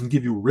 It doesn't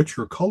give you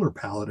richer color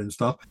palette and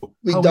stuff.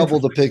 We double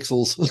the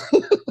pixels.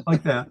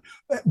 Like that.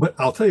 But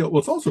I'll tell you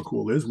what's also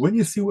cool is when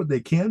you see what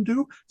they can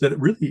do, that it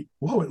really,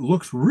 it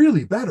looks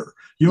really better.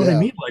 You know what I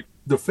mean? Like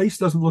the face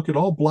doesn't look at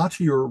all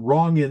blotchy or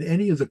wrong in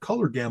any of the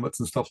color gamuts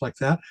and stuff like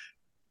that,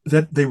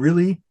 that they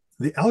really,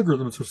 the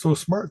algorithms are so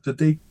smart that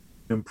they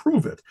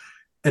improve it.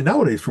 And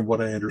nowadays, from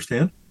what I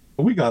understand,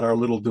 we got our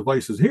little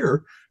devices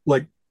here,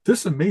 like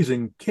this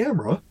amazing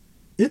camera,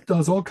 it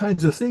does all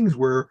kinds of things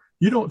where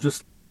You don't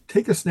just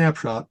take a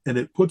snapshot and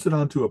it puts it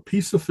onto a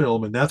piece of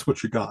film and that's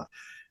what you got.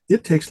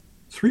 It takes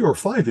 3 or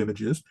 5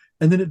 images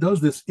and then it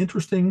does this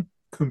interesting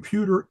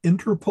computer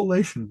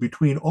interpolation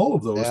between all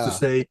of those to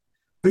say,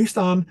 based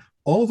on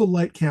all the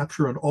light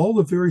capture and all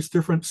the various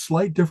different,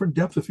 slight different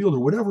depth of field or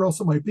whatever else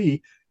it might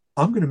be,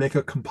 I'm going to make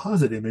a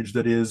composite image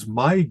that is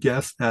my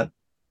guess at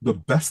the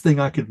best thing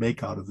I could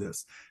make out of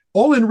this,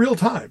 all in real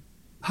time.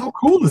 How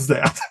cool is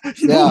that?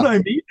 You know what I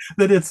mean?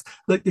 That it's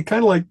like, it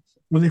kind of like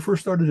when they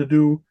first started to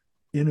do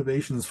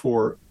innovations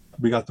for,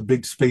 we got the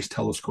big space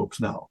telescopes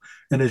now.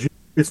 And as you,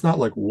 it's not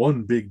like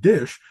one big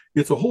dish,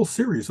 it's a whole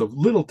series of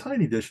little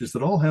tiny dishes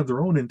that all have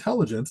their own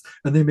intelligence,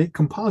 and they make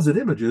composite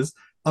images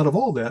out of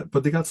all that.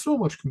 But they got so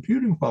much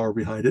computing power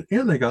behind it,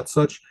 and they got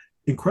such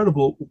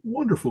incredible,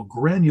 wonderful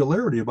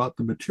granularity about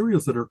the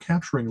materials that are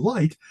capturing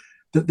light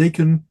that they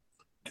can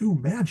do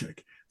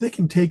magic. They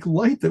can take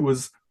light that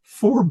was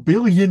 4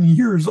 billion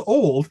years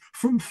old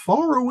from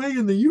far away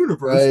in the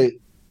universe. Right.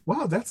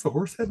 Wow, that's the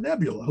Horsehead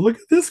Nebula. Look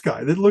at this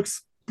guy. That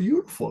looks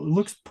beautiful. It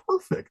looks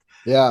perfect.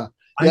 Yeah.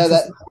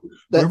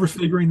 Whoever's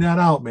figuring that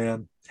out,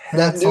 man.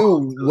 That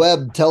new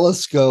Webb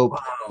telescope. Wow.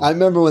 I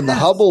remember when the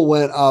Hubble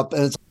went up,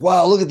 and it's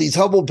wow, look at these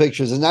Hubble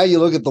pictures. And now you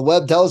look at the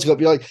Webb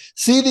telescope, you're like,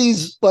 see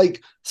these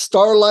like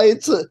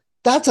starlights?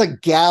 That's a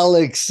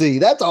galaxy.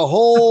 That's a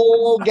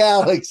whole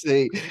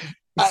galaxy.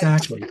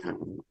 Exactly.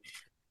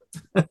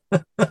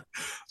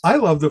 I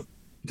love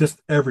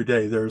just every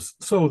day.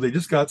 They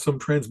just got some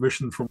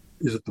transmission from,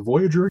 is it the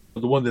Voyager?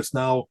 The one that's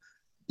now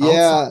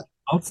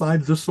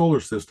outside the solar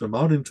system,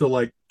 out into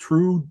like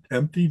true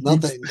empty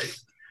deep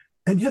space.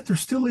 And yet they're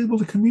still able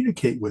to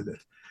communicate with it.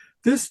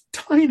 This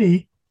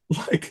tiny,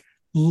 like,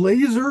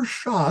 laser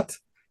shot,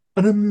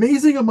 an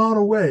amazing amount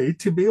of way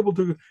to be able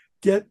to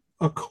get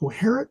a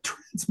coherent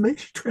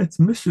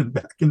transmission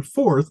back and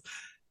forth.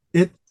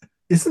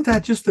 Isn't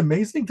that just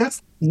amazing?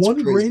 That's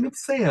one grain of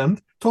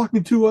sand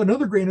talking to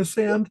another grain of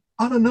sand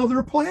on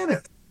another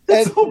planet.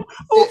 Oh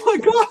my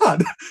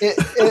God.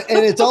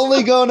 And it's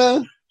only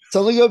gonna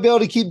be able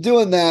to keep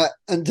doing that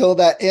until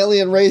that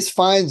alien race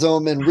finds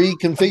them and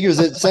reconfigures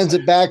it, sends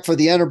it back for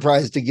the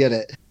Enterprise to get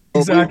it.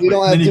 Exactly. We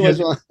don't have too much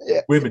more.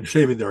 Yeah. Women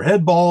shaving their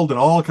head bald and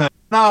all kinds.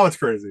 No, it's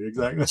crazy.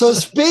 Exactly. So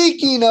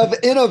speaking of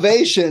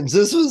innovations,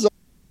 this was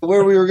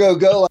where we were going to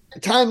go.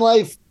 Time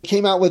Life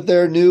came out with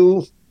their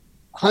new,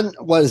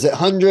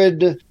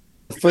 100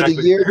 for the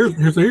year.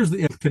 Here's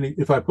the,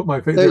 if I put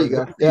my face there, you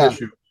go. Yeah.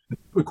 Issue.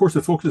 Of course,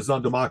 it focuses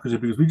on democracy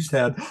because we just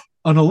had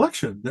an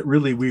election that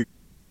really we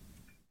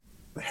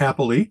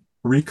happily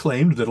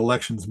reclaimed that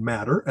elections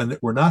matter and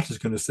that we're not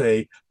just going to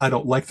say, I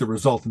don't like the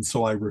result and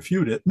so I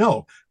refute it.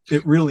 No,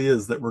 it really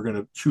is that we're going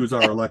to choose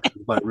our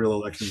elections by real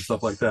elections and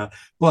stuff like that.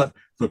 But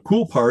the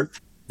cool part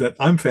that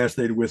I'm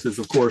fascinated with is,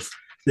 of course,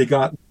 they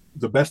got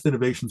the best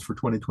innovations for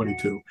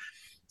 2022.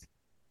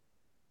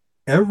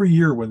 Every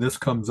year when this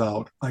comes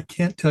out, I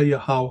can't tell you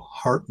how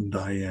heartened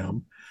I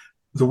am.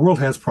 The world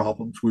has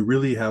problems. We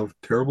really have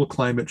terrible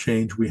climate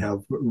change. We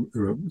have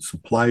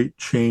supply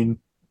chain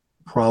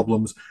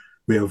problems.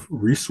 We have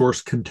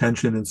resource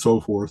contention and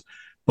so forth.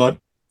 But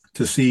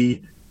to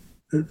see,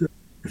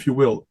 if you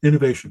will,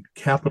 innovation,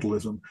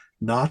 capitalism,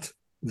 not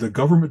the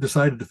government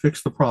decided to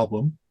fix the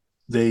problem.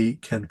 They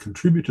can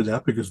contribute to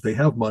that because they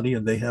have money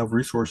and they have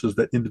resources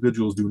that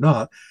individuals do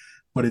not.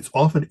 But it's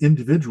often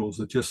individuals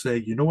that just say,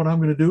 you know what I'm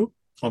going to do?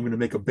 I'm going to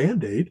make a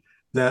Band-Aid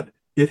that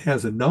it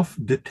has enough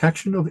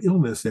detection of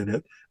illness in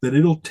it that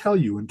it'll tell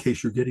you in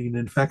case you're getting an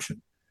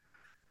infection.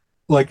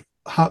 Like,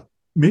 how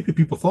maybe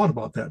people thought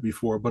about that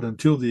before, but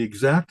until the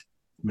exact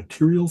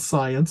material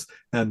science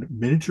and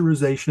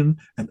miniaturization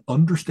and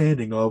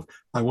understanding of,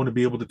 I want to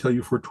be able to tell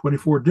you for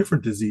 24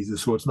 different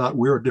diseases. So it's not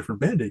wear a different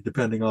Band-Aid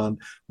depending on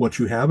what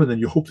you have. And then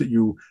you hope that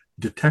you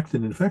detect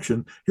an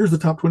infection. Here's the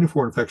top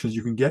 24 infections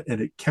you can get, and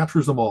it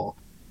captures them all.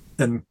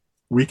 And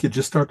we could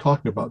just start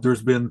talking about,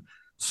 there's been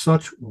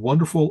such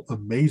wonderful,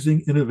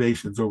 amazing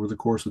innovations over the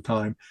course of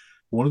time.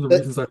 One of the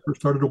reasons I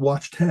first started to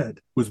watch TED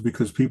was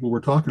because people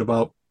were talking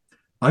about,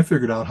 I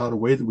figured out how to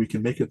way that we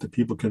can make it that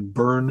people can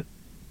burn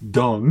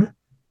dung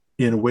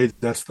in a way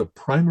that's the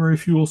primary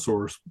fuel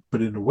source,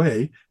 but in a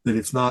way that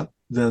it's not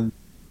then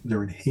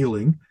they're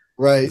inhaling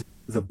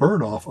the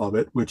burn off of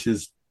it, which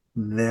is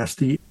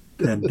nasty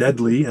and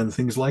deadly and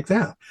things like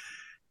that.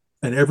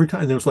 And every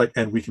time there was like,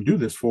 and we can do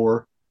this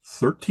for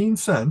 13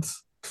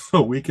 cents.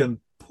 So we can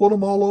put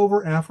them all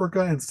over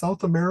Africa and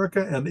South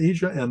America and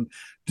Asia and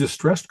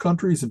distressed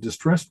countries and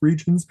distressed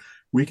regions.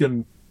 We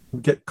can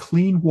get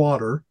clean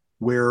water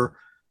where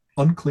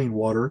unclean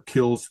water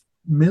kills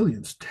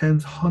millions,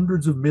 tens,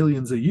 hundreds of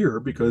millions a year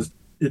because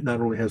it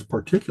not only has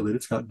particulate,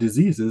 it's got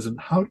diseases. And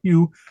how do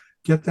you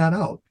get that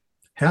out?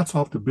 Hats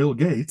off to Bill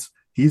Gates.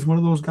 He's one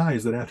of those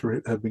guys that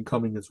after have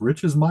becoming as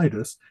rich as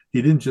Midas,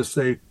 he didn't just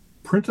say,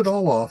 print it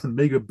all off and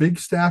make a big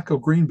stack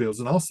of green bills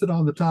and I'll sit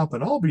on the top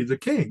and I'll be the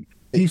king.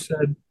 He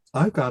said,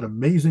 I've got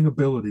amazing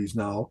abilities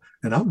now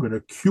and I'm going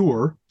to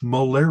cure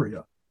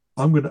malaria.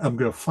 I'm going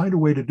to find a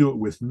way to do it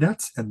with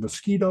nets and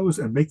mosquitoes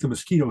and make the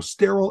mosquitoes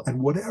sterile and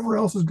whatever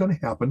else is going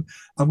to happen.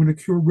 I'm going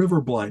to cure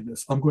river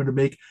blindness. I'm going to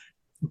make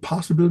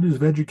possibilities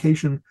of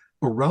education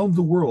around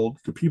the world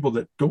to people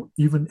that don't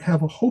even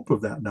have a hope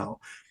of that now.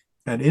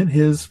 And in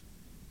his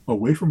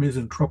away from his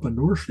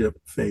entrepreneurship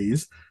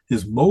phase,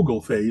 his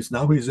mogul phase,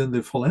 now he's in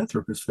the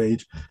philanthropist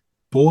phase.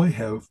 Boy,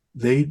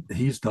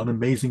 he's done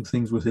amazing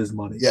things with his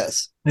money.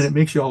 Yes. And it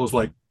makes you always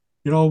like,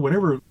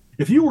 whenever,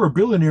 if you were a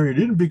billionaire and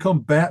you didn't become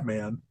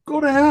Batman, go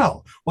to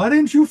hell. Why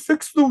didn't you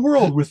fix the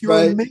world with your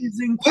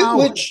amazing power?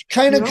 Which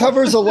kind of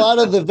covers a lot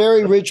of the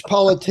very rich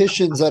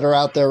politicians that are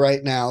out there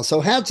right now. So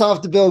hats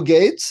off to Bill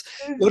Gates.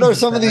 What are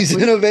some of these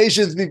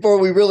innovations before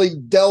we really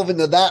delve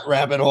into that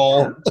rabbit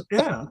hole?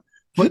 Yeah.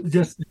 But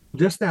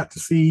just that to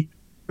see,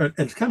 and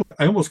it's kind of,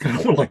 I almost kind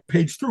of want to like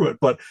page through it,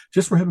 but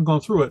just for having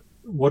gone through it,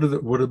 what are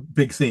the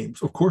big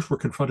themes? Of course, we're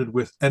confronted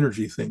with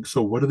energy things.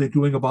 So what are they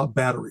doing about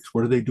batteries?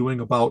 What are they doing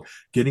about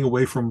getting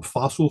away from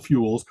fossil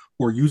fuels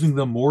or using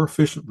them more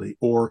efficiently,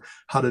 or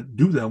how to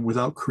do them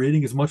without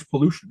creating as much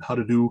pollution, how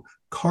to do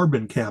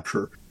carbon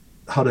capture,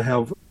 how to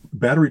have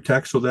battery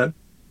tech so that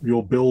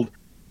you'll build.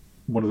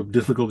 One of the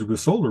difficulties with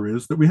solar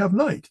is that we have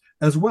night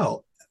as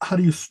well. How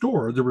do you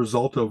store the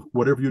result of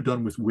whatever you've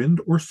done with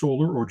wind or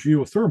solar or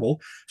geothermal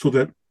so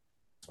that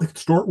you can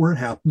store it where it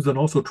happens and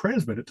also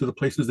transmit it to the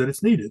places that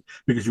it's needed?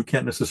 Because you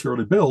can't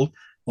necessarily build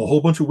a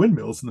whole bunch of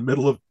windmills in the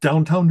middle of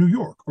downtown New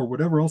York or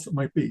whatever else it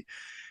might be.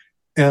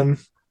 And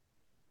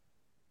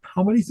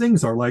how many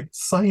things are like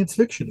science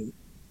fiction?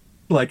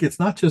 Like, it's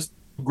not just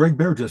Greg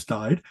Bear just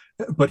died,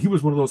 but he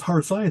was one of those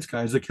hard science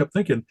guys that kept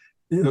thinking,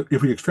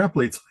 if we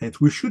extrapolate science,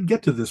 we should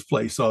get to this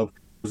place of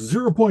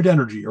 0-point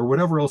energy or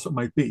whatever else it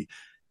might be.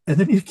 And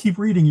then you keep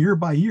reading year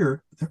by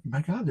year,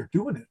 my God, they're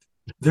doing it.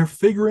 They're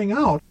figuring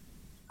out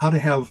how to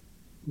have,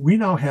 we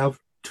now have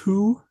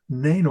 2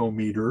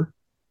 nanometer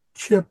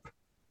chip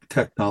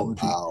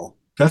technology. Wow.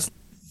 That's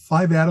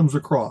 5 atoms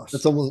across.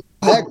 That's almost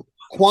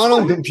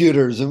quantum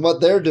computers and what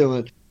they're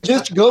doing.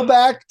 Just go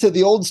back to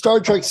the old Star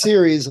Trek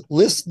series,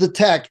 list the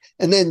tech,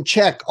 and then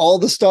check all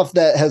the stuff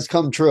that has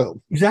come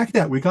true. Exactly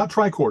that. We got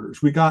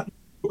tricorders. We got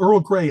Earl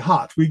Grey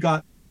hot. We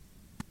got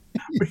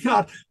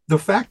the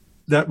fact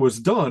that was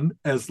done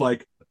as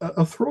like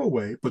a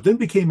throwaway, but then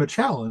became a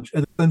challenge.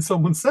 And then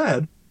someone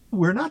said,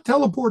 we're not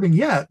teleporting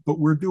yet, but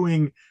we're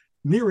doing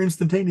near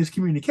instantaneous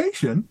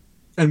communication.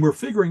 And we're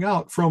figuring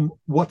out from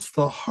what's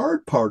the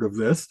hard part of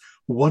this,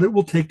 what it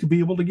will take to be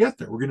able to get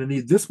there. We're going to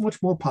need this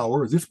much more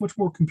power, or this much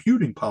more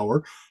computing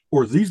power,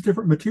 or these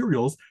different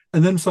materials.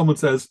 And then someone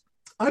says,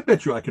 I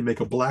bet you I can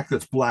make a black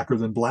that's blacker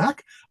than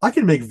black. I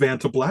can make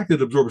Vanta black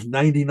that absorbs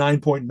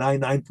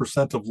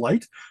 99.99% of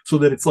light so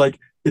that it's like,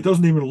 it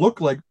doesn't even look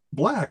like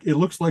black. It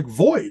looks like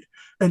void.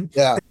 And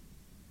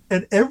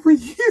every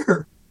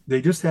year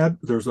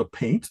there's a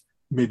paint,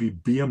 maybe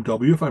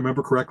BMW, if I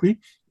remember correctly,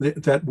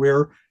 that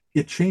where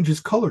it changes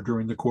color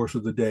during the course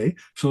of the day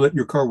so that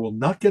your car will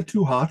not get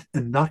too hot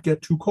and not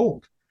get too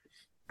cold.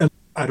 And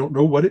I don't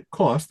know what it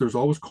costs. There's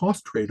always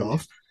cost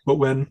trade-offs. But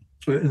when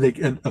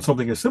and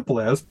something as simple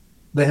as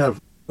they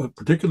have a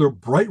particular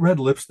bright red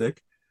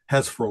lipstick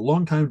has for a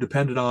long time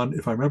depended on,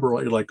 if I remember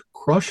right, like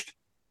crushed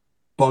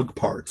bug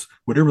parts,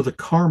 whatever the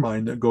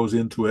carmine that goes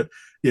into it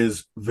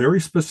is very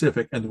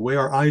specific. And the way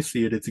our eyes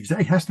see it,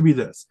 it has to be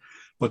this.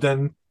 But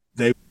then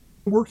they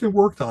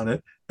worked on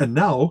it. And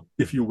now,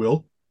 if you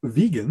will,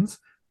 vegans,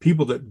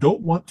 people that don't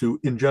want to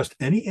ingest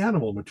any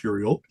animal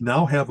material,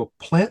 now have a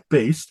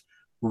plant-based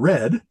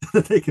red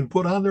that they can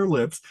put on their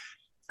lips.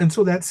 And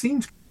so that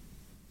seems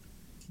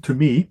to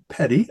me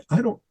petty.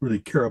 I don't really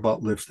care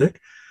about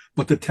lipstick,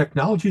 but the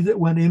technology that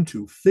went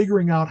into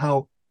figuring out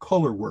how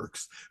color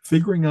works,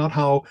 figuring out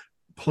how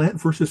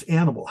plant versus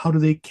animal, how do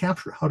they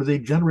capture, how do they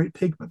generate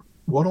pigment,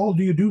 what all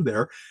do you do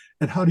there,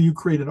 and how do you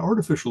create an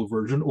artificial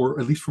version, or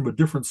at least from a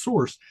different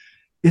source?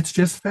 It's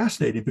just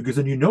fascinating, because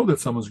then you know that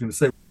someone's going to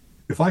say,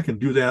 if I can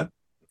do that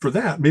for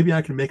that, maybe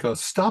I can make a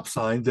stop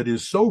sign that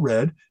is so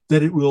red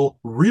that it will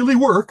really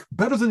work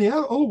better than the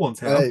other ones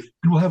have, and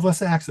we'll have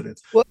less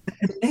accidents. Well,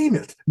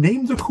 and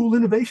name the cool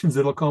innovations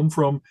that'll come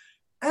from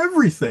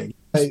everything.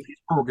 The space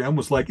program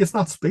was like, it's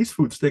not space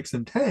food sticks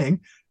and Tang,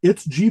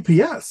 it's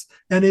GPS,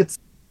 and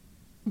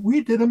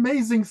we did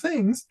amazing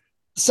things.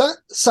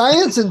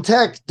 Science and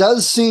tech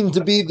does seem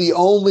to be the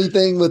only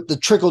thing with the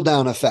trickle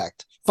down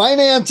effect.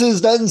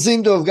 Finances doesn't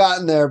seem to have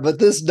gotten there, but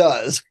this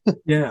does.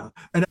 Yeah.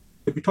 And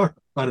we talked,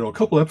 I don't know, a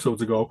couple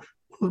episodes ago,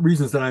 one of the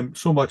reasons that I'm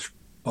so much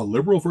a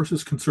liberal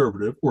versus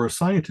conservative, or a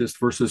scientist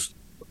versus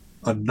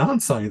a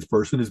non-science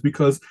person, is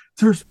because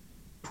there's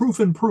proof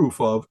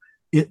of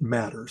it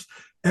matters.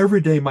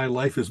 Every day my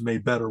life is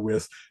made better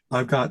with,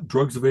 I've got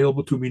drugs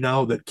available to me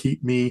now that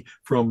keep me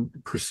from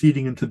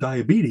proceeding into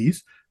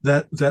diabetes,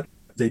 that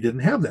they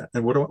didn't have that.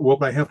 And what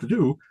would I have to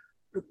do?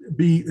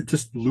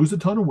 Just lose a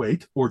ton of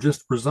weight, or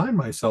just resign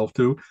myself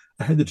to,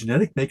 I had the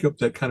genetic makeup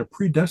that kind of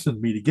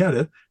predestined me to get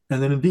it.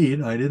 And then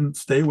indeed, I didn't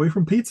stay away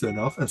from pizza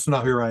enough. And so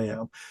now here I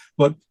am.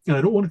 And I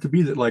don't want it to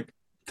be that like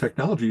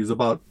technology is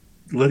about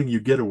letting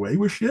you get away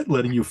with shit,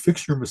 letting you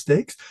fix your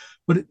mistakes.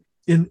 But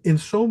in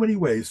so many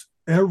ways,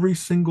 every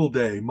single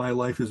day, my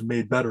life is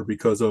made better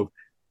because of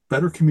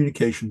better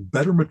communication,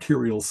 better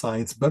material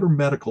science, better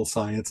medical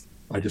science.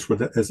 I just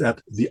went as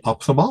at the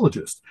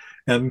ophthalmologist.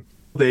 And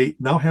they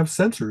now have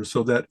sensors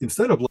so that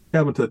instead of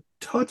having to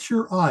touch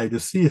your eye to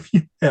see if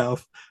you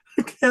have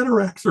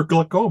cataracts or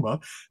glaucoma,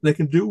 they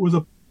can do it with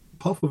a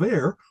puff of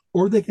air,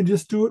 or they can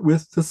just do it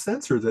with the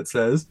sensor that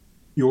says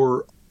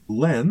your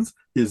lens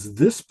is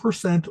this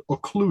percent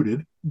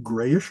occluded,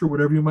 grayish or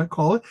whatever you might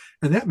call it.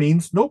 And that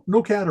means nope,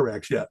 no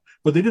cataracts yet.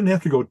 But they didn't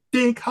have to go,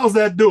 dink, how's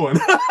that doing?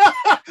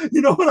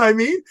 You know what I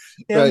mean?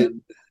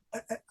 And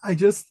right. I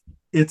just,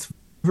 it's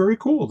very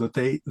cool that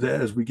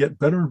that as we get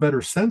better and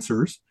better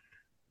sensors,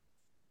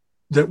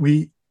 that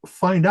we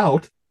find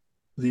out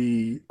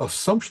the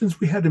assumptions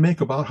we had to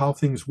make about how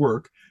things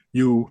work.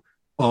 You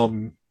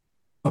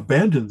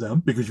abandon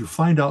them because you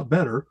find out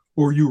better,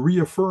 or you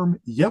reaffirm,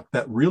 yep,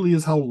 that really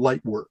is how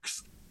light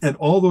works, and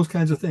all those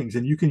kinds of things.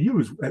 And you can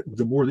use,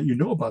 the more that you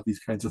know about these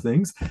kinds of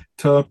things,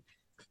 to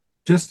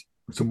just,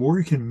 the more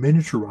you can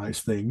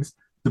miniaturize things,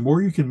 the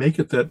more you can make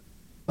it that,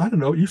 I don't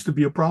know, it used to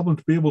be a problem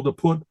to be able to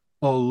put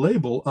a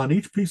label on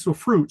each piece of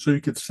fruit so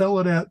you could sell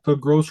it at the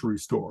grocery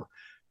store.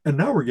 And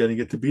now we're getting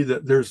it to be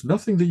that there's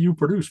nothing that you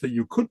produce that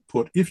you could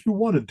put, if you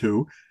wanted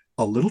to,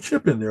 a little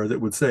chip in there that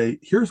would say,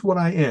 here's what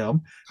I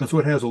am. And so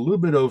it has a little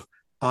bit of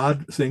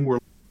odd thing where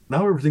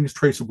now everything is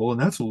traceable, and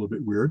that's a little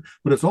bit weird.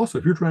 But it's also,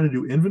 if you're trying to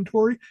do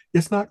inventory,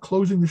 it's not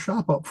closing the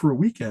shop up for a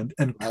weekend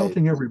and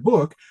counting every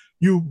book.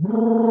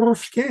 You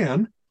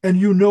scan and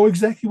you know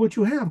exactly what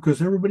you have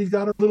because everybody's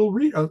got a little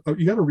you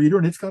got a reader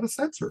and it's got a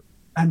sensor.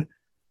 And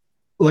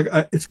like,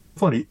 it's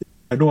funny.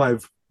 I know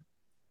I've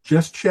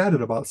just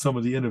chatted about some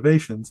of the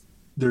innovations.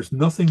 There's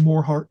nothing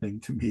more heartening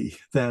to me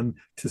than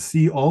to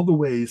see all the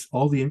ways,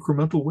 all the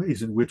incremental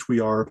ways in which we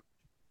are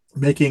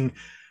making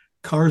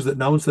cars that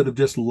now, instead of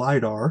just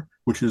LiDAR,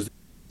 which is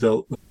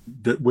the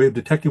way of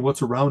detecting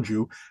what's around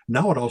you,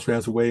 now it also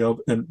has a way of,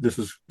 and this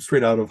is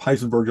straight out of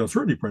Heisenberg's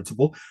uncertainty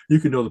principle, you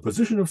can know the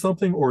position of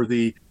something or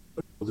the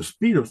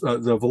speed of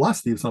the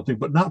velocity of something,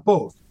 but not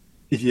both.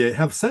 If you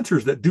have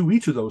sensors that do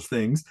each of those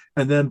things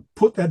and then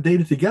put that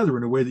data together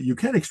in a way that you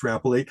can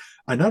extrapolate,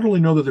 I not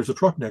only know that there's a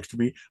truck next to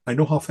me, I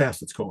know how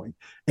fast it's going.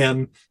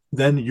 And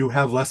then you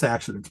have less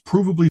accidents,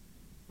 provably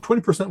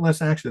 20%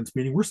 less accidents,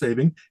 meaning we're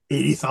saving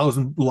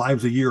 80,000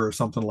 lives a year or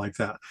something like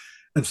that.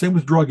 And same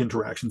with drug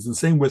interactions, and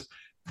same with,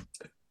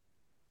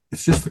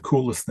 it's just the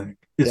coolest thing.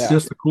 It's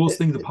just the coolest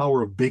thing, the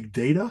power of big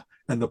data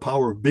and the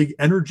power of big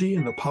energy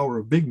and the power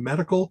of big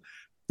medical.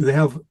 They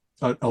have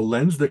a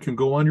lens that can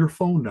go on your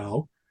phone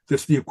now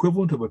that's the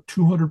equivalent of a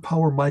 200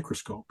 power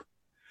microscope.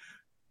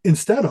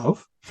 Instead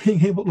of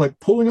being able, like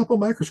pulling up a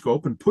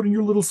microscope and putting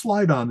your little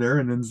slide on there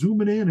and then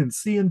zooming in and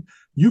seeing,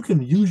 you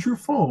can use your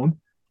phone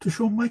to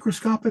show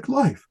microscopic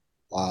life.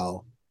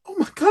 Wow. Oh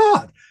my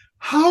God.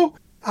 How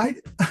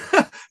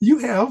you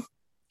have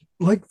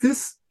like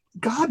this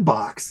God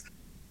box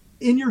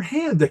in your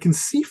hand that can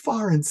see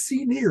far and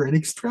see near and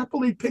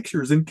extrapolate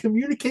pictures and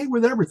communicate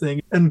with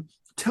everything and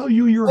tell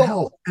you your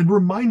health and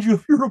remind you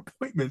of your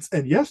appointments.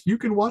 And yes, you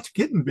can watch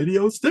kitten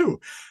videos too.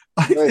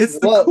 It's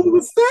the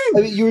coolest thing.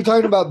 I mean, you were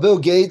talking about Bill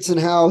Gates and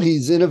how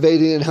he's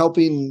innovating and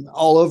helping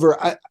all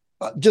over. I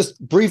just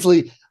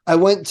briefly, I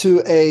went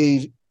to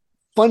a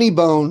Funny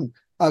Bone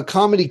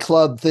comedy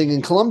club thing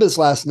in Columbus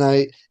last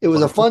night. It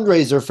was a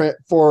fundraiser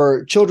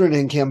for children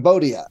in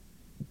Cambodia.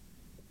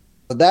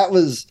 That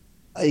was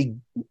a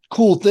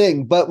cool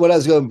thing. But what I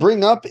was going to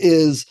bring up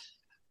is,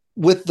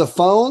 with the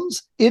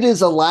phones,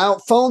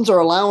 phones are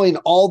allowing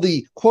all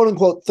the quote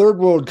unquote third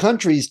world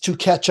countries to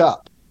catch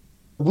up.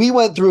 We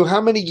went through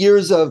how many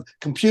years of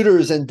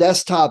computers and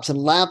desktops and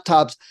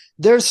laptops.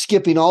 They're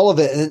skipping all of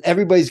it and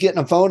everybody's getting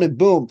a phone and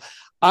boom.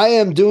 I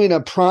am doing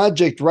a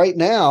project right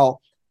now.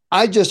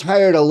 I just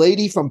hired a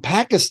lady from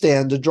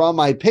Pakistan to draw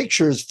my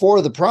pictures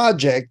for the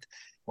project.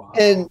 Wow.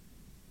 And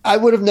I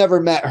would have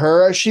never met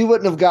her. She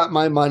wouldn't have got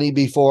my money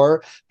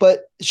before,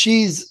 but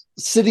she's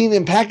sitting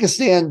in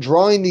Pakistan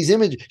drawing these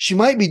images. She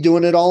might be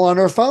doing it all on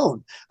her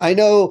phone. I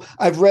know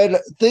I've read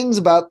things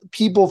about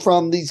people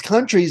from these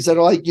countries that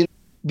are like,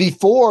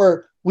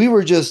 before we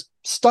were just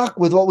stuck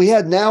with what we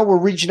had. Now we're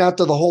reaching out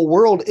to the whole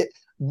world.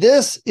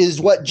 This is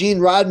what Gene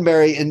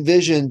Roddenberry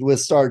envisioned with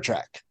Star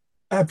Trek.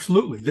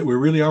 Absolutely. That we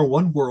really are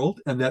one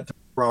world, and that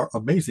there are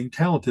amazing,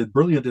 talented,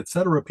 brilliant,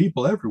 etc.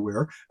 people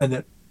everywhere, and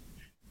that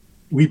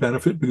we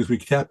benefit because we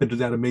tap into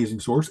that amazing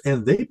source,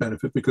 and they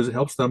benefit because it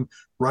helps them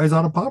rise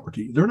out of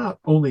poverty. They're not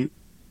only,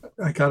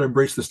 I got to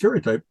embrace the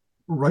stereotype,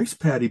 rice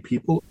paddy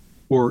people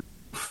or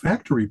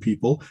factory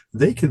people,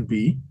 they can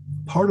be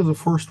part of the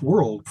first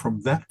world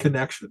from that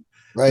connection.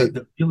 Right. That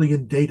they're dealing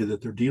in data,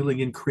 that they're dealing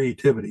in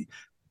creativity,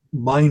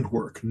 mind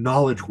work,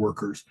 knowledge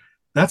workers.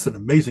 That's an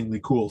amazingly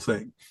cool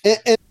thing.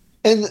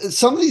 And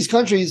some of these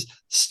countries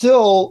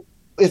still,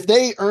 if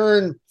they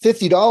earn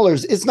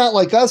 $50, it's not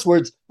like us where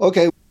it's,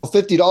 okay, well,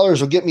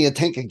 $50 will get me a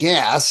tank of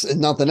gas and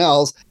nothing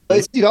else.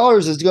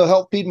 $50 is to go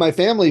help feed my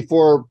family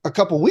for a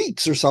couple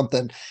weeks or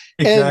something.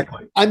 Exactly.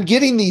 And I'm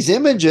getting these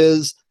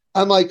images.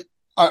 I'm like,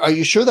 are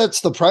you sure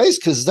that's the price?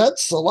 Because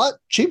that's a lot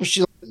cheaper.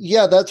 She's like,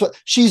 yeah, that's what,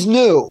 she's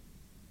new.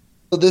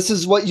 this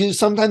is what you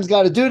sometimes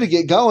got to do to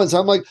get going. So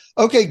I'm like,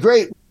 okay,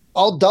 great.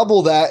 I'll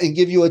double that and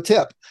give you a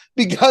tip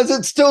because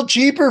it's still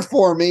cheaper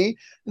for me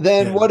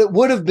than what it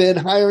would have been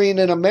hiring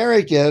an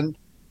American.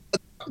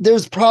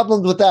 There's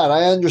problems with that.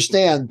 I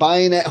understand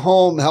buying at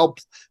home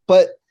helps,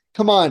 but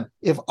come on,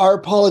 if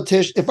our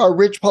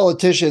rich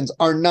politicians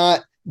are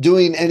not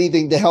doing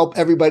anything to help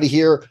everybody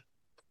here,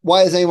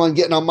 why is anyone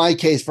getting on my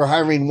case for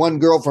hiring one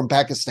girl from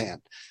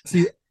Pakistan?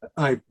 See,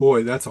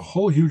 that's a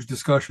whole huge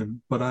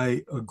discussion, but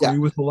I agree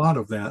with a lot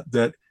of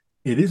that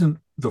it isn't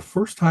the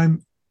first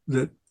time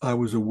that I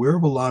was aware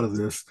of a lot of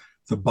this.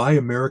 The Buy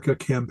America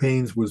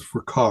campaigns was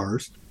for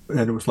cars,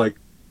 and it was like,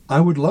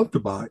 I would love to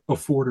buy a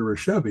Ford or a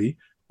Chevy,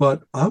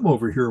 but I'm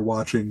over here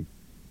watching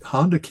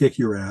Honda kick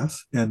your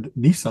ass and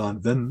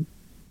Nissan, then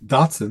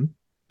Datsun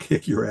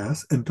kick your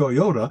ass, and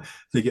Toyota.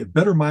 They get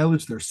better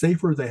mileage, they're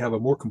safer, they have a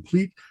more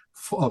complete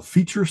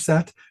feature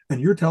set,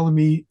 and you're telling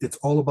me it's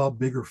all about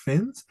bigger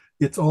fins?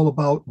 It's all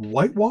about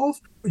white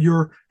walls?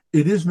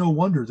 It is no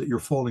wonder that you're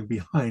falling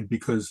behind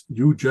because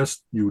you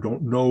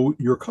don't know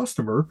your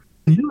customer.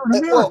 And you're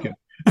an American.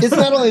 Well, it's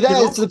not only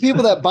that, it's the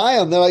people that buy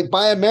them. They're like,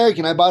 buy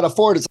American. I bought a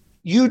Ford. It's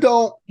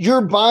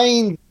you're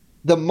buying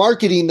the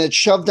marketing that's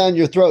shoved down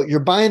your throat. You're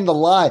buying the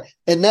lie.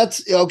 And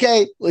that's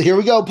okay. Here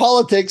we go.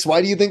 Politics.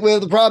 Why do you think we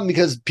have the problem?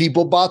 Because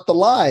people bought the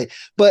lie.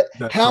 But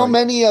that's how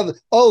many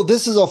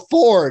this is a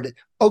Ford.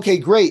 Okay,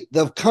 great.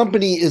 The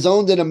company is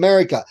owned in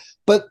America,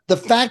 but the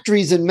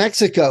factory's in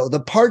Mexico. The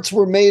parts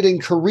were made in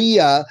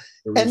Korea,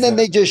 and then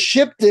they just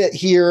shipped it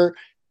here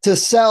to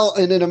sell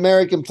in an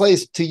American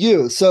place to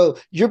you. So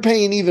you're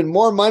paying even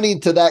more money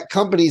to that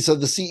company so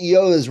the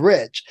CEO is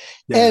rich.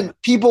 Yeah.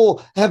 And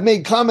people have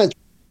made comments,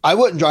 I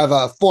wouldn't drive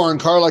a foreign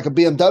car like a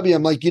BMW.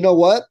 I'm like, you know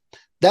what?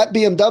 That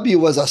BMW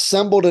was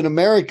assembled in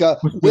America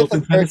with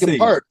American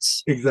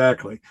parts.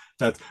 Exactly.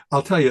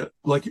 I'll tell you,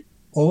 like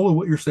all of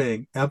what you're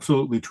saying,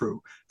 absolutely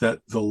true. That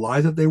the lie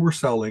that they were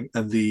selling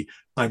and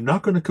I'm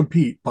not going to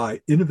compete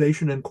by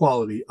innovation and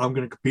quality. I'm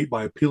going to compete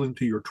by appealing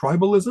to your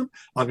tribalism.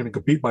 I'm going to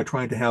compete by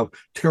trying to have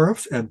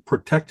tariffs and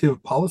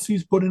protective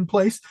policies put in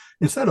place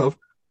instead of,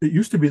 it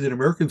used to be that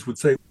Americans would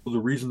say, well,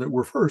 the reason that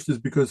we're first is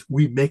because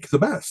we make the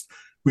best.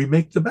 We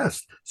make the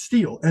best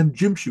steel and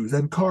gym shoes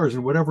and cars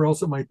and whatever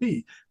else it might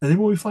be. And then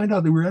when we find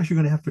out that we're actually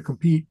going to have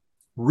to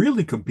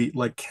really compete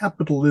like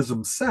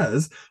capitalism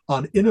says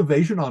on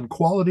innovation, on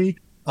quality,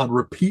 on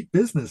repeat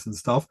business and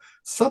stuff,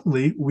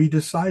 suddenly we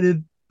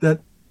decided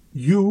that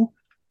you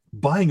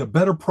buying a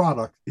better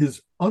product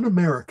is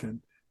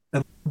un-American.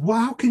 And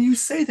how can you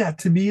say that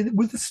to me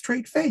with a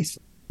straight face?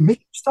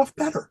 Make stuff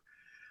better.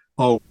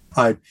 A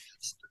lot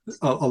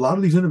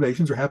of these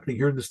innovations are happening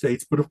here in the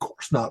States, but of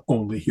course not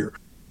only here.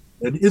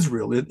 In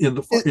Israel, in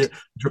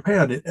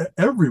Japan,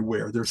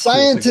 everywhere. There's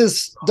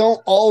scientists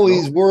don't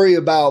always worry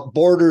about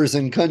borders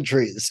and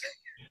countries.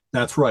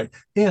 That's right.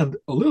 And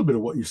a little bit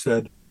of what you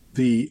said,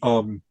 the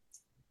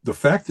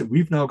fact that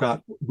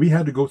we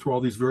had to go through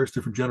all these various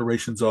different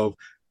generations of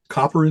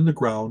copper in the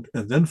ground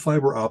and then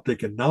fiber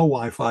optic and now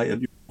Wi-Fi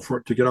and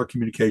to get our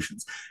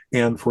communications.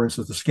 And for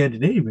instance, the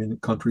Scandinavian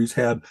countries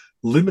had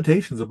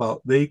limitations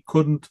about they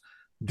couldn't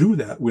do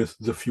that with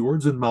the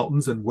fjords and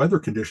mountains and weather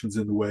conditions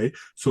in the way.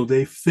 So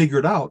they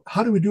figured out,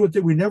 how do we do it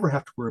that we never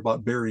have to worry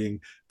about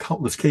burying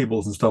countless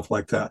cables and stuff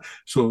like that?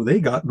 So they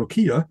got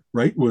Nokia,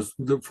 right, was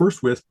the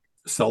first with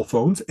cell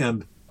phones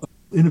and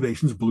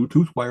innovations,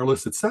 Bluetooth,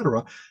 wireless,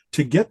 etc.,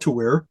 to get to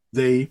where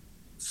they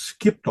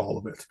skipped all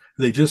of it.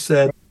 They just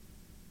said,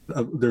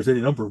 there's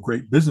any number of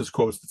great business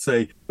quotes that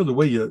say the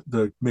way you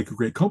make a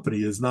great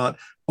company is not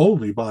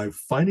only by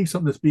finding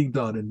something that's being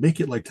done and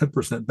make it like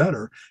 10%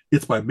 better,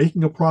 it's by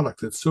making a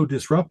product that's so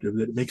disruptive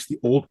that it makes the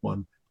old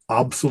one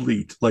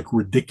obsolete, like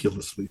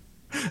ridiculously.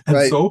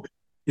 And so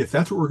if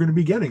that's what we're going to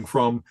be getting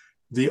from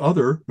the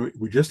other,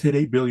 we just hit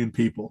 8 billion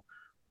people.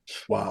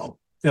 Wow.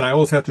 And I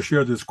always have to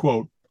share this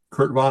quote.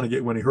 Kurt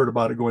Vonnegut, when he heard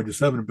about it going to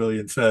 7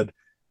 billion, said,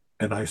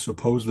 and I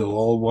suppose they'll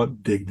all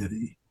want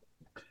dignity.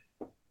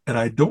 And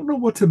I don't know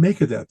what to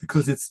make of that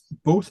because it's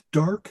both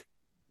dark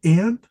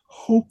and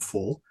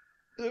hopeful,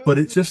 but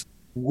it's just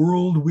a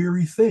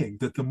world-weary thing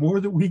that the more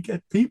that we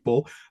get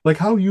people, like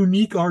how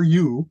unique are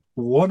you?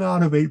 1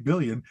 out of 8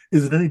 billion.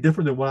 Is it any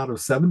different than 1 out of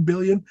 7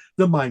 billion?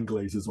 The mind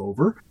glazes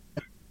over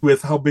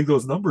with how big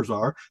those numbers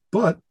are.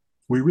 But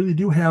we really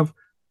do have,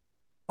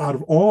 out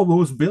of all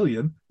those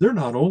billion, they're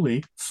not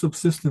only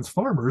subsistence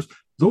farmers,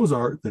 those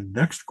are the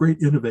next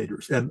great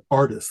innovators and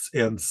artists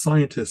and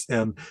scientists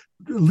and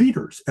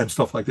leaders and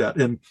stuff like that.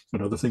 And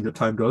another thing that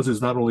Time does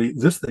is not only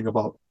this thing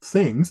about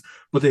things,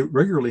 but they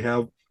regularly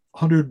have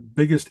 100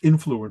 biggest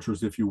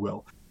influencers, if you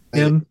will.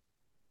 And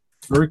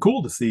it's very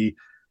cool to see,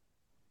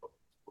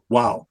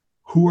 wow,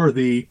 who are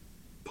the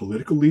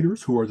political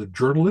leaders, who are the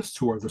journalists,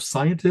 who are the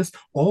scientists,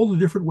 all the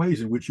different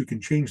ways in which you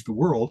can change the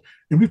world.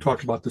 And we've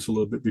talked about this a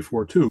little bit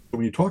before too.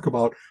 When you talk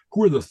about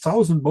who are the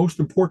 1,000 most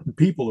important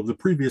people of the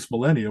previous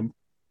millennium,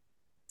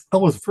 I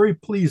was very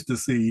pleased to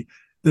see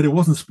that it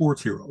wasn't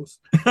sports heroes.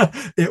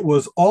 It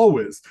was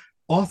always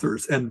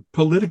authors and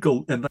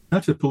political, and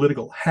not just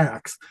political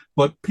hacks,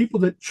 but people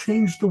that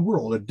change the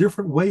world, a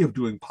different way of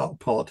doing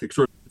politics,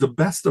 or the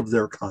best of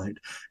their kind.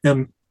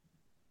 And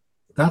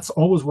that's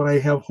always what I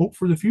have hope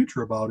for the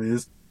future about,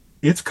 is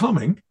it's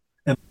coming.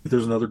 And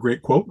there's another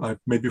great quote,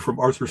 maybe from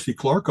Arthur C.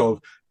 Clarke,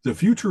 of the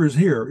future is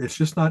here. It's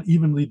just not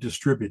evenly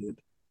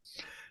distributed.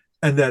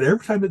 And that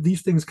every time that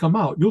these things come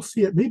out, you'll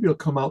see it. Maybe it'll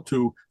come out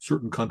to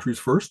certain countries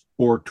first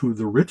or to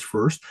the rich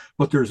first,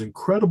 but there's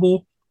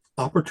incredible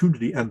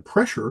opportunity and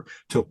pressure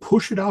to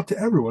push it out to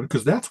everyone,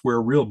 because that's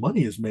where real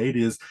money is made,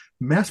 is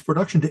mass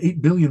production to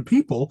 8 billion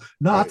people,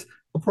 not right.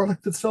 A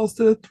product that sells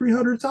to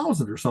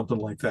 300,000 or something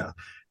like that.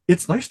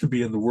 It's nice to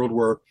be in the world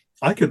where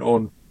I can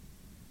own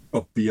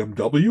a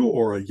BMW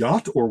or a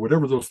yacht or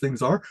whatever those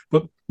things are,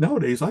 but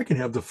nowadays I can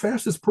have the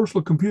fastest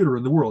personal computer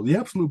in the world, the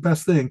absolute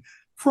best thing,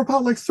 for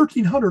about like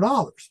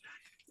 $1,300.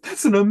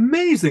 That's an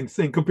amazing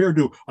thing compared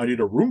to, I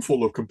need a room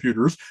full of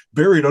computers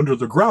buried under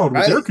the ground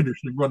with air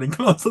conditioning running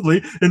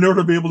constantly in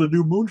order to be able to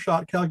do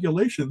moonshot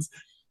calculations.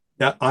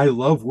 I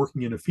love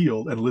working in a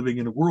field and living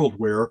in a world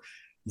where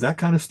that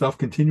kind of stuff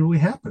continually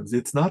happens.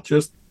 It's not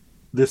just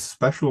this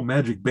special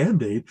magic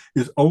Band-Aid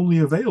is only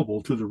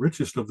available to the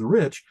richest of the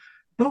rich.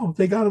 No,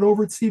 they got it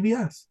over at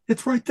CVS.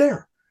 It's right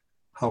there.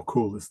 How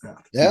cool is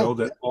that? Yeah. You know,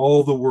 that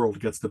all the world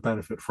gets to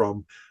benefit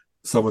from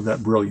someone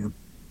that brilliant,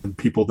 and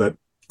people that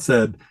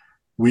said,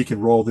 we can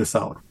roll this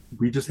out.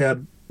 We just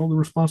had, the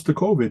response to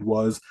COVID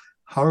was,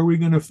 how are we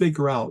going to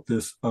figure out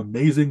this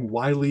amazing,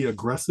 wily,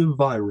 aggressive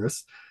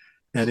virus,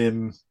 and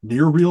in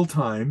near real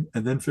time,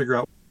 and then figure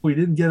out we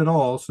didn't get it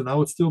all, so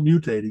now it's still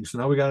mutating. So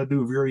now we got to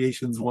do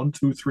variations 1,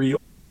 2, 3,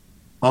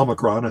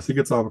 Omicron. I think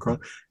it's Omicron,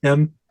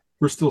 and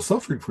we're still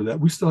suffering for that.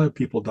 We still have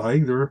people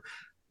dying.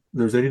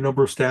 There's any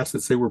number of stats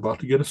that say we're about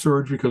to get a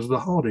surge because of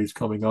the holidays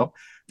coming up,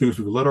 because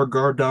we let our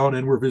guard down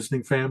and we're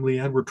visiting family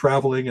and we're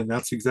traveling. And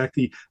that's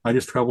exactly, I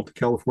just traveled to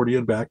California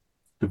and back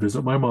to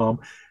visit my mom.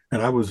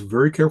 And I was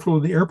very careful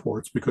in the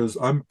airports because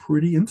I'm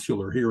pretty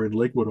insular here in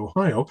Lakewood,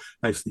 Ohio.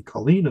 I see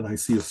Colleen and I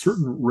see a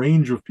certain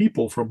range of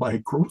people from my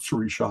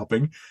grocery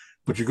shopping.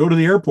 But you go to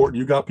the airport and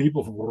you got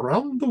people from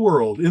around the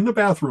world in the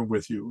bathroom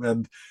with you,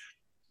 and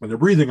when they're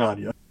breathing on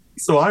you.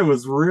 So I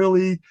was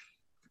really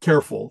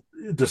careful,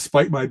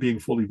 despite my being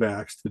fully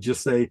vaxxed, to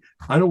just say,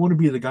 I don't want to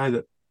be the guy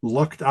that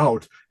lucked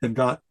out and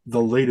got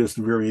the latest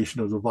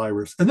variation of the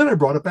virus. And then I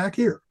brought it back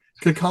here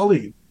to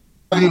Colleen.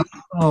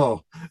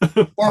 Or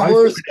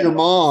worse, your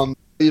mom.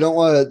 You don't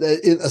want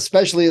to,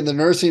 especially in the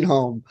nursing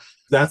home.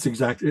 That's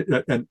exactly,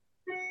 and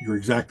you're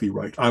exactly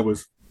right. I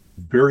was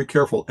very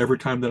careful every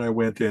time that I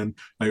went in.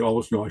 I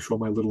always, I show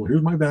my little,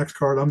 here's my vax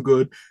card, I'm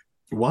good.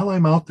 While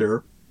I'm out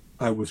there,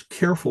 I was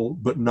careful,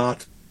 but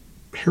not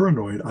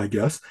paranoid, I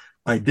guess.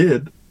 I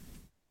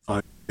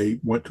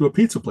went to a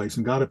pizza place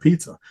and got a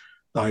pizza.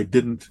 I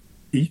didn't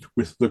eat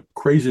with the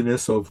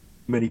craziness of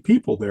many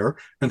people there.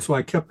 And so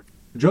I kept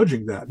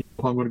judging that.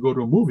 If I'm going to go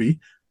to a movie,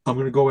 I'm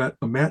going to go at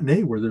a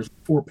matinee where there's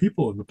 4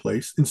 people in the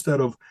place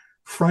instead of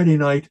Friday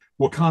night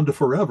Wakanda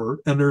Forever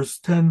and there's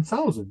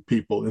 10,000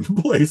 people in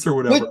the place or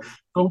whatever.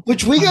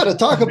 Which we got to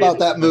talk about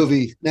that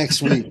movie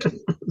next week.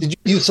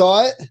 You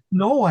saw it?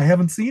 No, I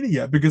haven't seen it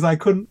yet because I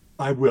couldn't.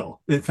 I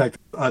will. In fact,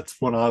 that's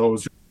when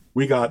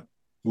we got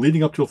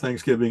leading up till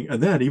Thanksgiving,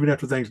 and then even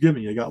after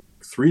Thanksgiving, you got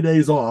 3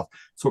 days off.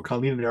 So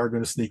Colleen and I are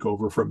going to sneak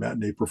over for a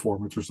matinee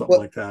performance or something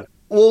like that.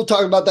 We'll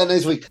talk about that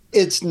next week.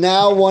 It's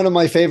now one of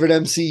my favorite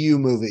MCU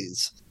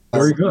movies.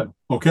 Very good.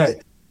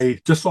 Okay. I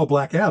just saw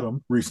Black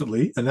Adam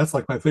recently, and that's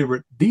like my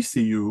favorite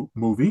DCU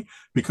movie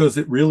because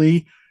it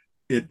really,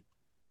 it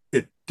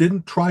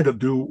didn't try to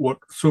do what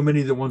so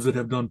many of the ones that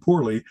have done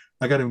poorly.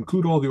 I got to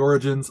include all the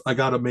origins. I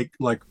got to make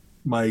like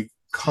my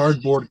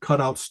cardboard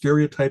cutout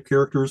stereotype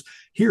characters.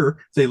 Here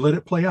they let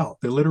it play out.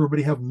 They let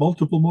everybody have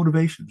multiple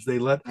motivations. They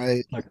let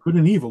like good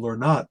and evil are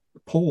not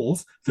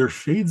poles, they're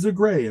shades of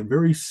gray and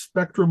very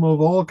spectrum of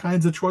all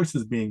kinds of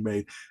choices being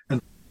made.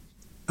 And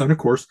of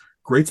course,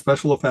 great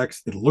special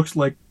effects. It looks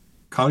like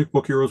comic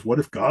book heroes, what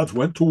if gods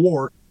went to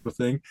war, the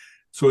thing.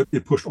 So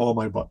it pushed all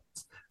my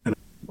buttons, and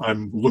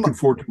I'm looking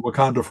forward to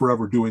Wakanda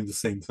Forever doing the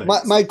same thing.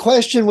 My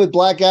question with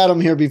Black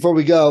Adam here before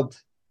we go,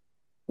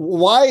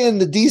 why in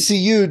the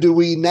DCU do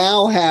we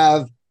now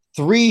have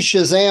 3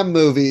 Shazam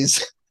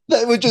movies,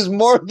 which is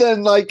more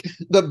than like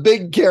the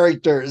big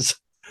characters?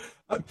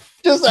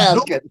 Just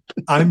asking.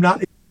 I'm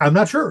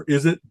not sure.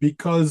 Is it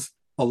because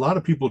a lot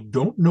of people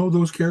don't know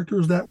those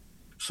characters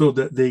so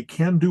that they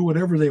can do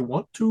whatever they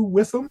want to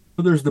with them?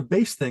 So there's the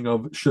base thing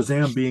of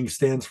Shazam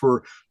stands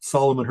for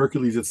Solomon,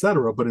 Hercules,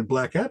 etc. But in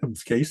Black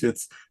Adam's case,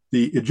 it's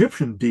the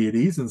Egyptian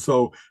deities. And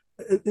so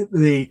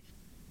they,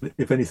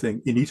 if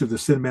anything, in each of the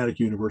cinematic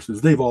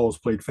universes, they've always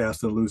played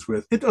fast and loose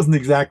with. It doesn't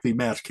exactly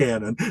match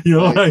canon, you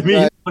know what I mean?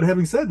 Right. But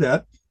having said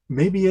that,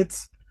 maybe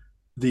it's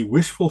the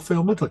wish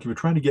fulfillment. Like if you're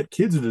trying to get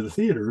kids into the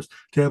theaters,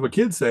 to have a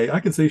kid say,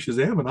 I can say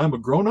Shazam and I'm a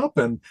grown up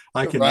and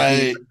I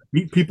can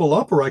meet people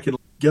up, or I can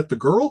get the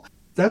girl.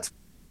 That's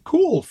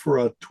cool for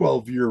a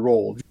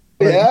 12-year-old.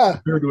 Yeah.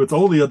 Compared to its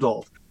only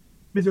adult. I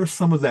mean, there's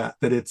some of that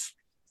it's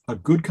a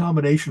good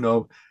combination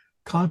of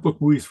comic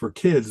book movies for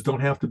kids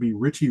don't have to be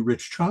Richie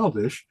Rich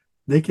childish.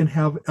 They can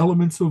have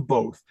elements of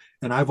both.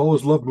 And I've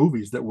always loved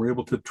movies that were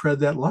able to tread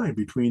that line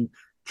between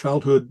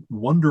childhood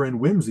wonder and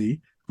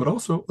whimsy, but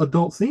also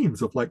adult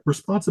themes of like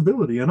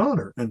responsibility and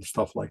honor and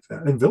stuff like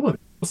that, and villainy.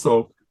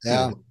 So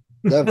yeah,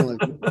 definitely.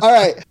 All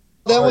right.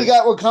 Then we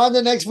got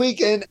Wakanda next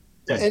week, and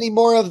any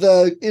more of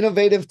the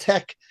innovative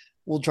tech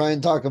we'll try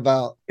and talk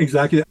about.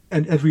 Exactly.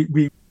 And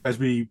as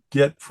we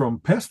get from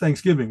past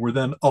Thanksgiving, we're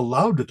then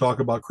allowed to talk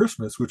about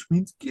Christmas, which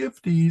means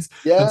gifties.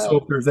 Yeah. And so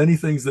if there's any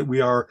things that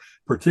we are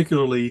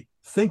particularly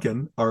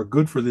thinking are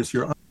good for this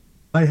year,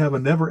 I have a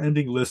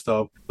never-ending list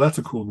of, that's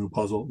a cool new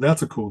puzzle,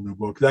 that's a cool new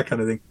book, that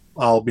kind of thing.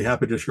 I'll be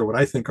happy to share what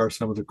I think are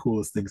some of the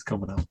coolest things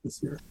coming out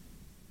this year.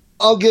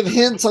 I'll give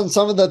hints on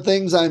some of the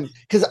things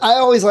because I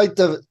always like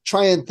to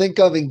try and think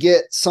of and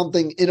get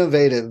something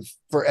innovative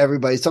for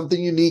everybody, something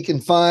unique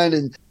and fun.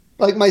 And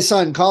like my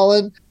son,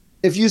 Colin,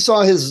 if you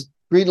saw his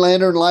Green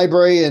Lantern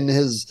library and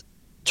his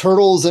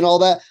turtles and all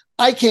that,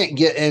 I can't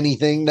get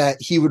anything that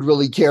he would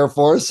really care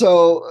for.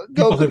 So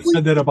people have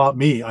said that about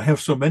me. I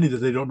have so many that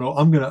they don't know.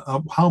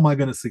 How am I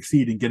going to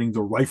succeed in getting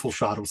the rifle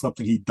shot of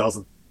something he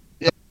doesn't?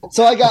 Yeah.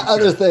 So I got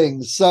other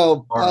things.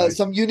 So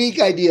some unique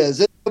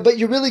ideas, but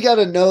you really got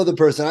to know the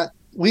person.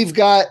 We've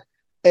got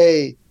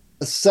a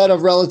set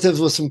of relatives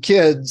with some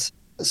kids.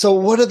 So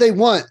what do they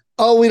want?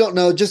 Oh, we don't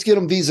know. Just get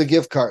them Visa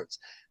gift cards.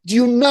 Do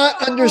you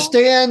not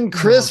understand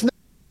Christmas?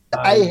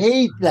 I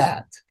hate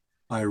that.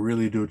 I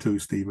really do too,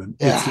 Stephen.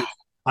 Yeah.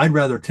 I'd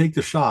rather take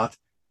the shot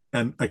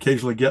and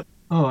occasionally get,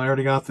 oh, I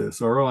already got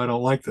this, or oh, I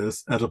don't like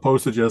this, as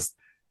opposed to just,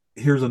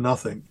 here's a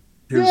nothing.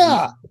 Here's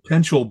a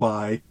potential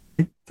buy.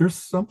 There's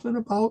something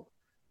about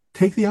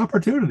take the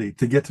opportunity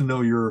to get to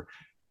know your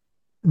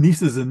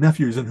nieces and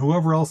nephews and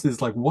whoever else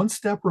is like one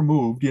step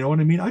removed. You know what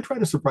I mean? I try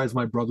to surprise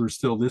my brothers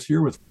still this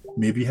year with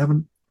maybe you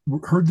haven't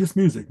heard this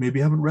music, maybe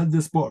you haven't read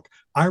this book.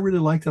 I really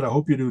liked it. I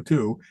hope you do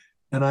too.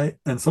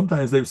 And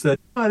sometimes they've said,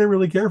 I didn't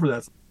really care for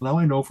that. So now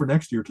I know for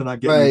next year to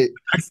not get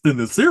next in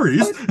the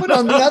series. But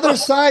on the other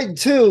side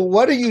too,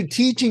 what are you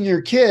teaching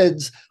your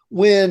kids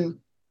when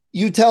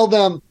you tell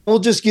them, we'll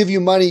just give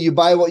you money, you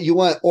buy what you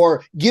want,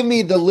 or give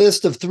me the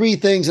list of 3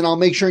 things and I'll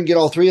make sure and get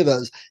all 3 of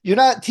those. You're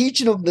not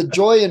teaching them the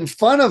joy and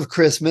fun of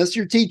Christmas.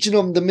 You're teaching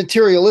them the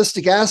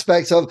materialistic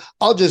aspects of,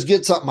 I'll just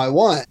get something I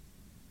want.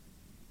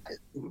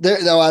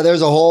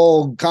 There's a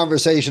whole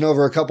conversation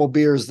over a couple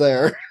beers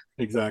there.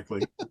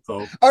 Exactly.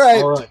 So, all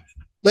right.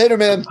 Later,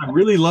 man. I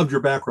really loved your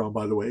background,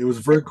 by the way. It was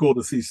very cool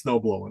to see snow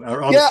blowing.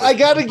 Honestly, yeah, I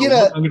got to get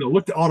I'm going to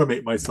look to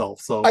automate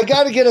myself. So I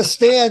got to get a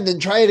stand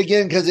and try it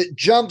again because it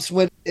jumps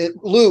when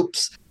it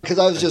loops. Because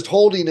I was just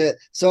holding it,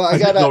 so I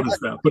got to notice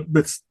that. But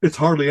it's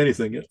hardly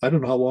anything. I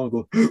don't know how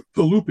long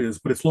the loop is,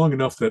 but it's long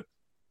enough that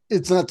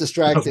it's not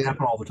distracting. It doesn't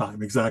happen all the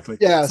time. Exactly.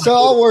 Yeah. So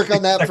I'll work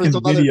on that for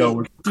some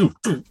video.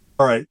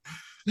 All right.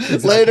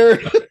 Exactly.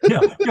 Later.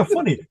 yeah,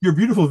 funny. Your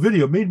beautiful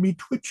video made me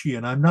twitchy,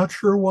 and I'm not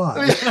sure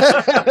why.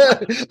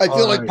 I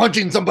feel like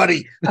punching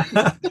somebody.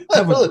 Have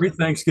a great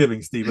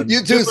Thanksgiving, Stephen.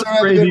 You too, sir.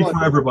 Gravy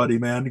for everybody,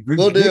 man.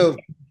 Will do.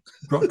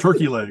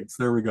 Turkey legs.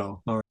 There we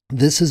go. All right.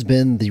 This has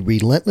been the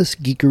Relentless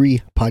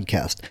Geekery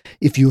Podcast.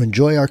 If you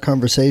enjoy our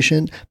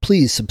conversation,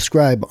 please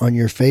subscribe on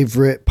your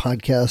favorite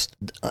podcast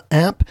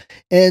app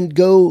and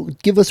go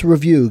give us a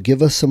review.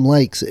 Give us some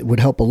likes. It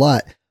would help a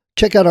lot.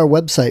 Check out our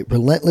website,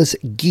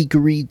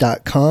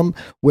 relentlessgeekery.com,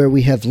 where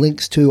we have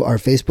links to our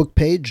Facebook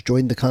page,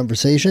 join the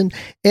conversation,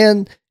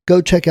 and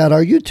go check out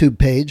our YouTube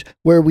page,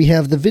 where we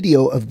have the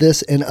video of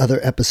this and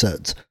other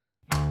episodes.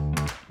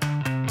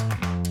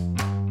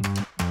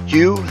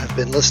 You have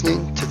been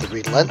listening to the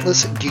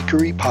Relentless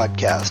Geekery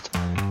Podcast.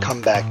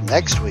 Come back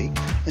next week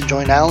and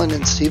join Alan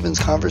and Stephen's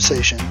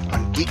conversation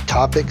on geek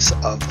topics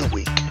of the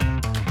week.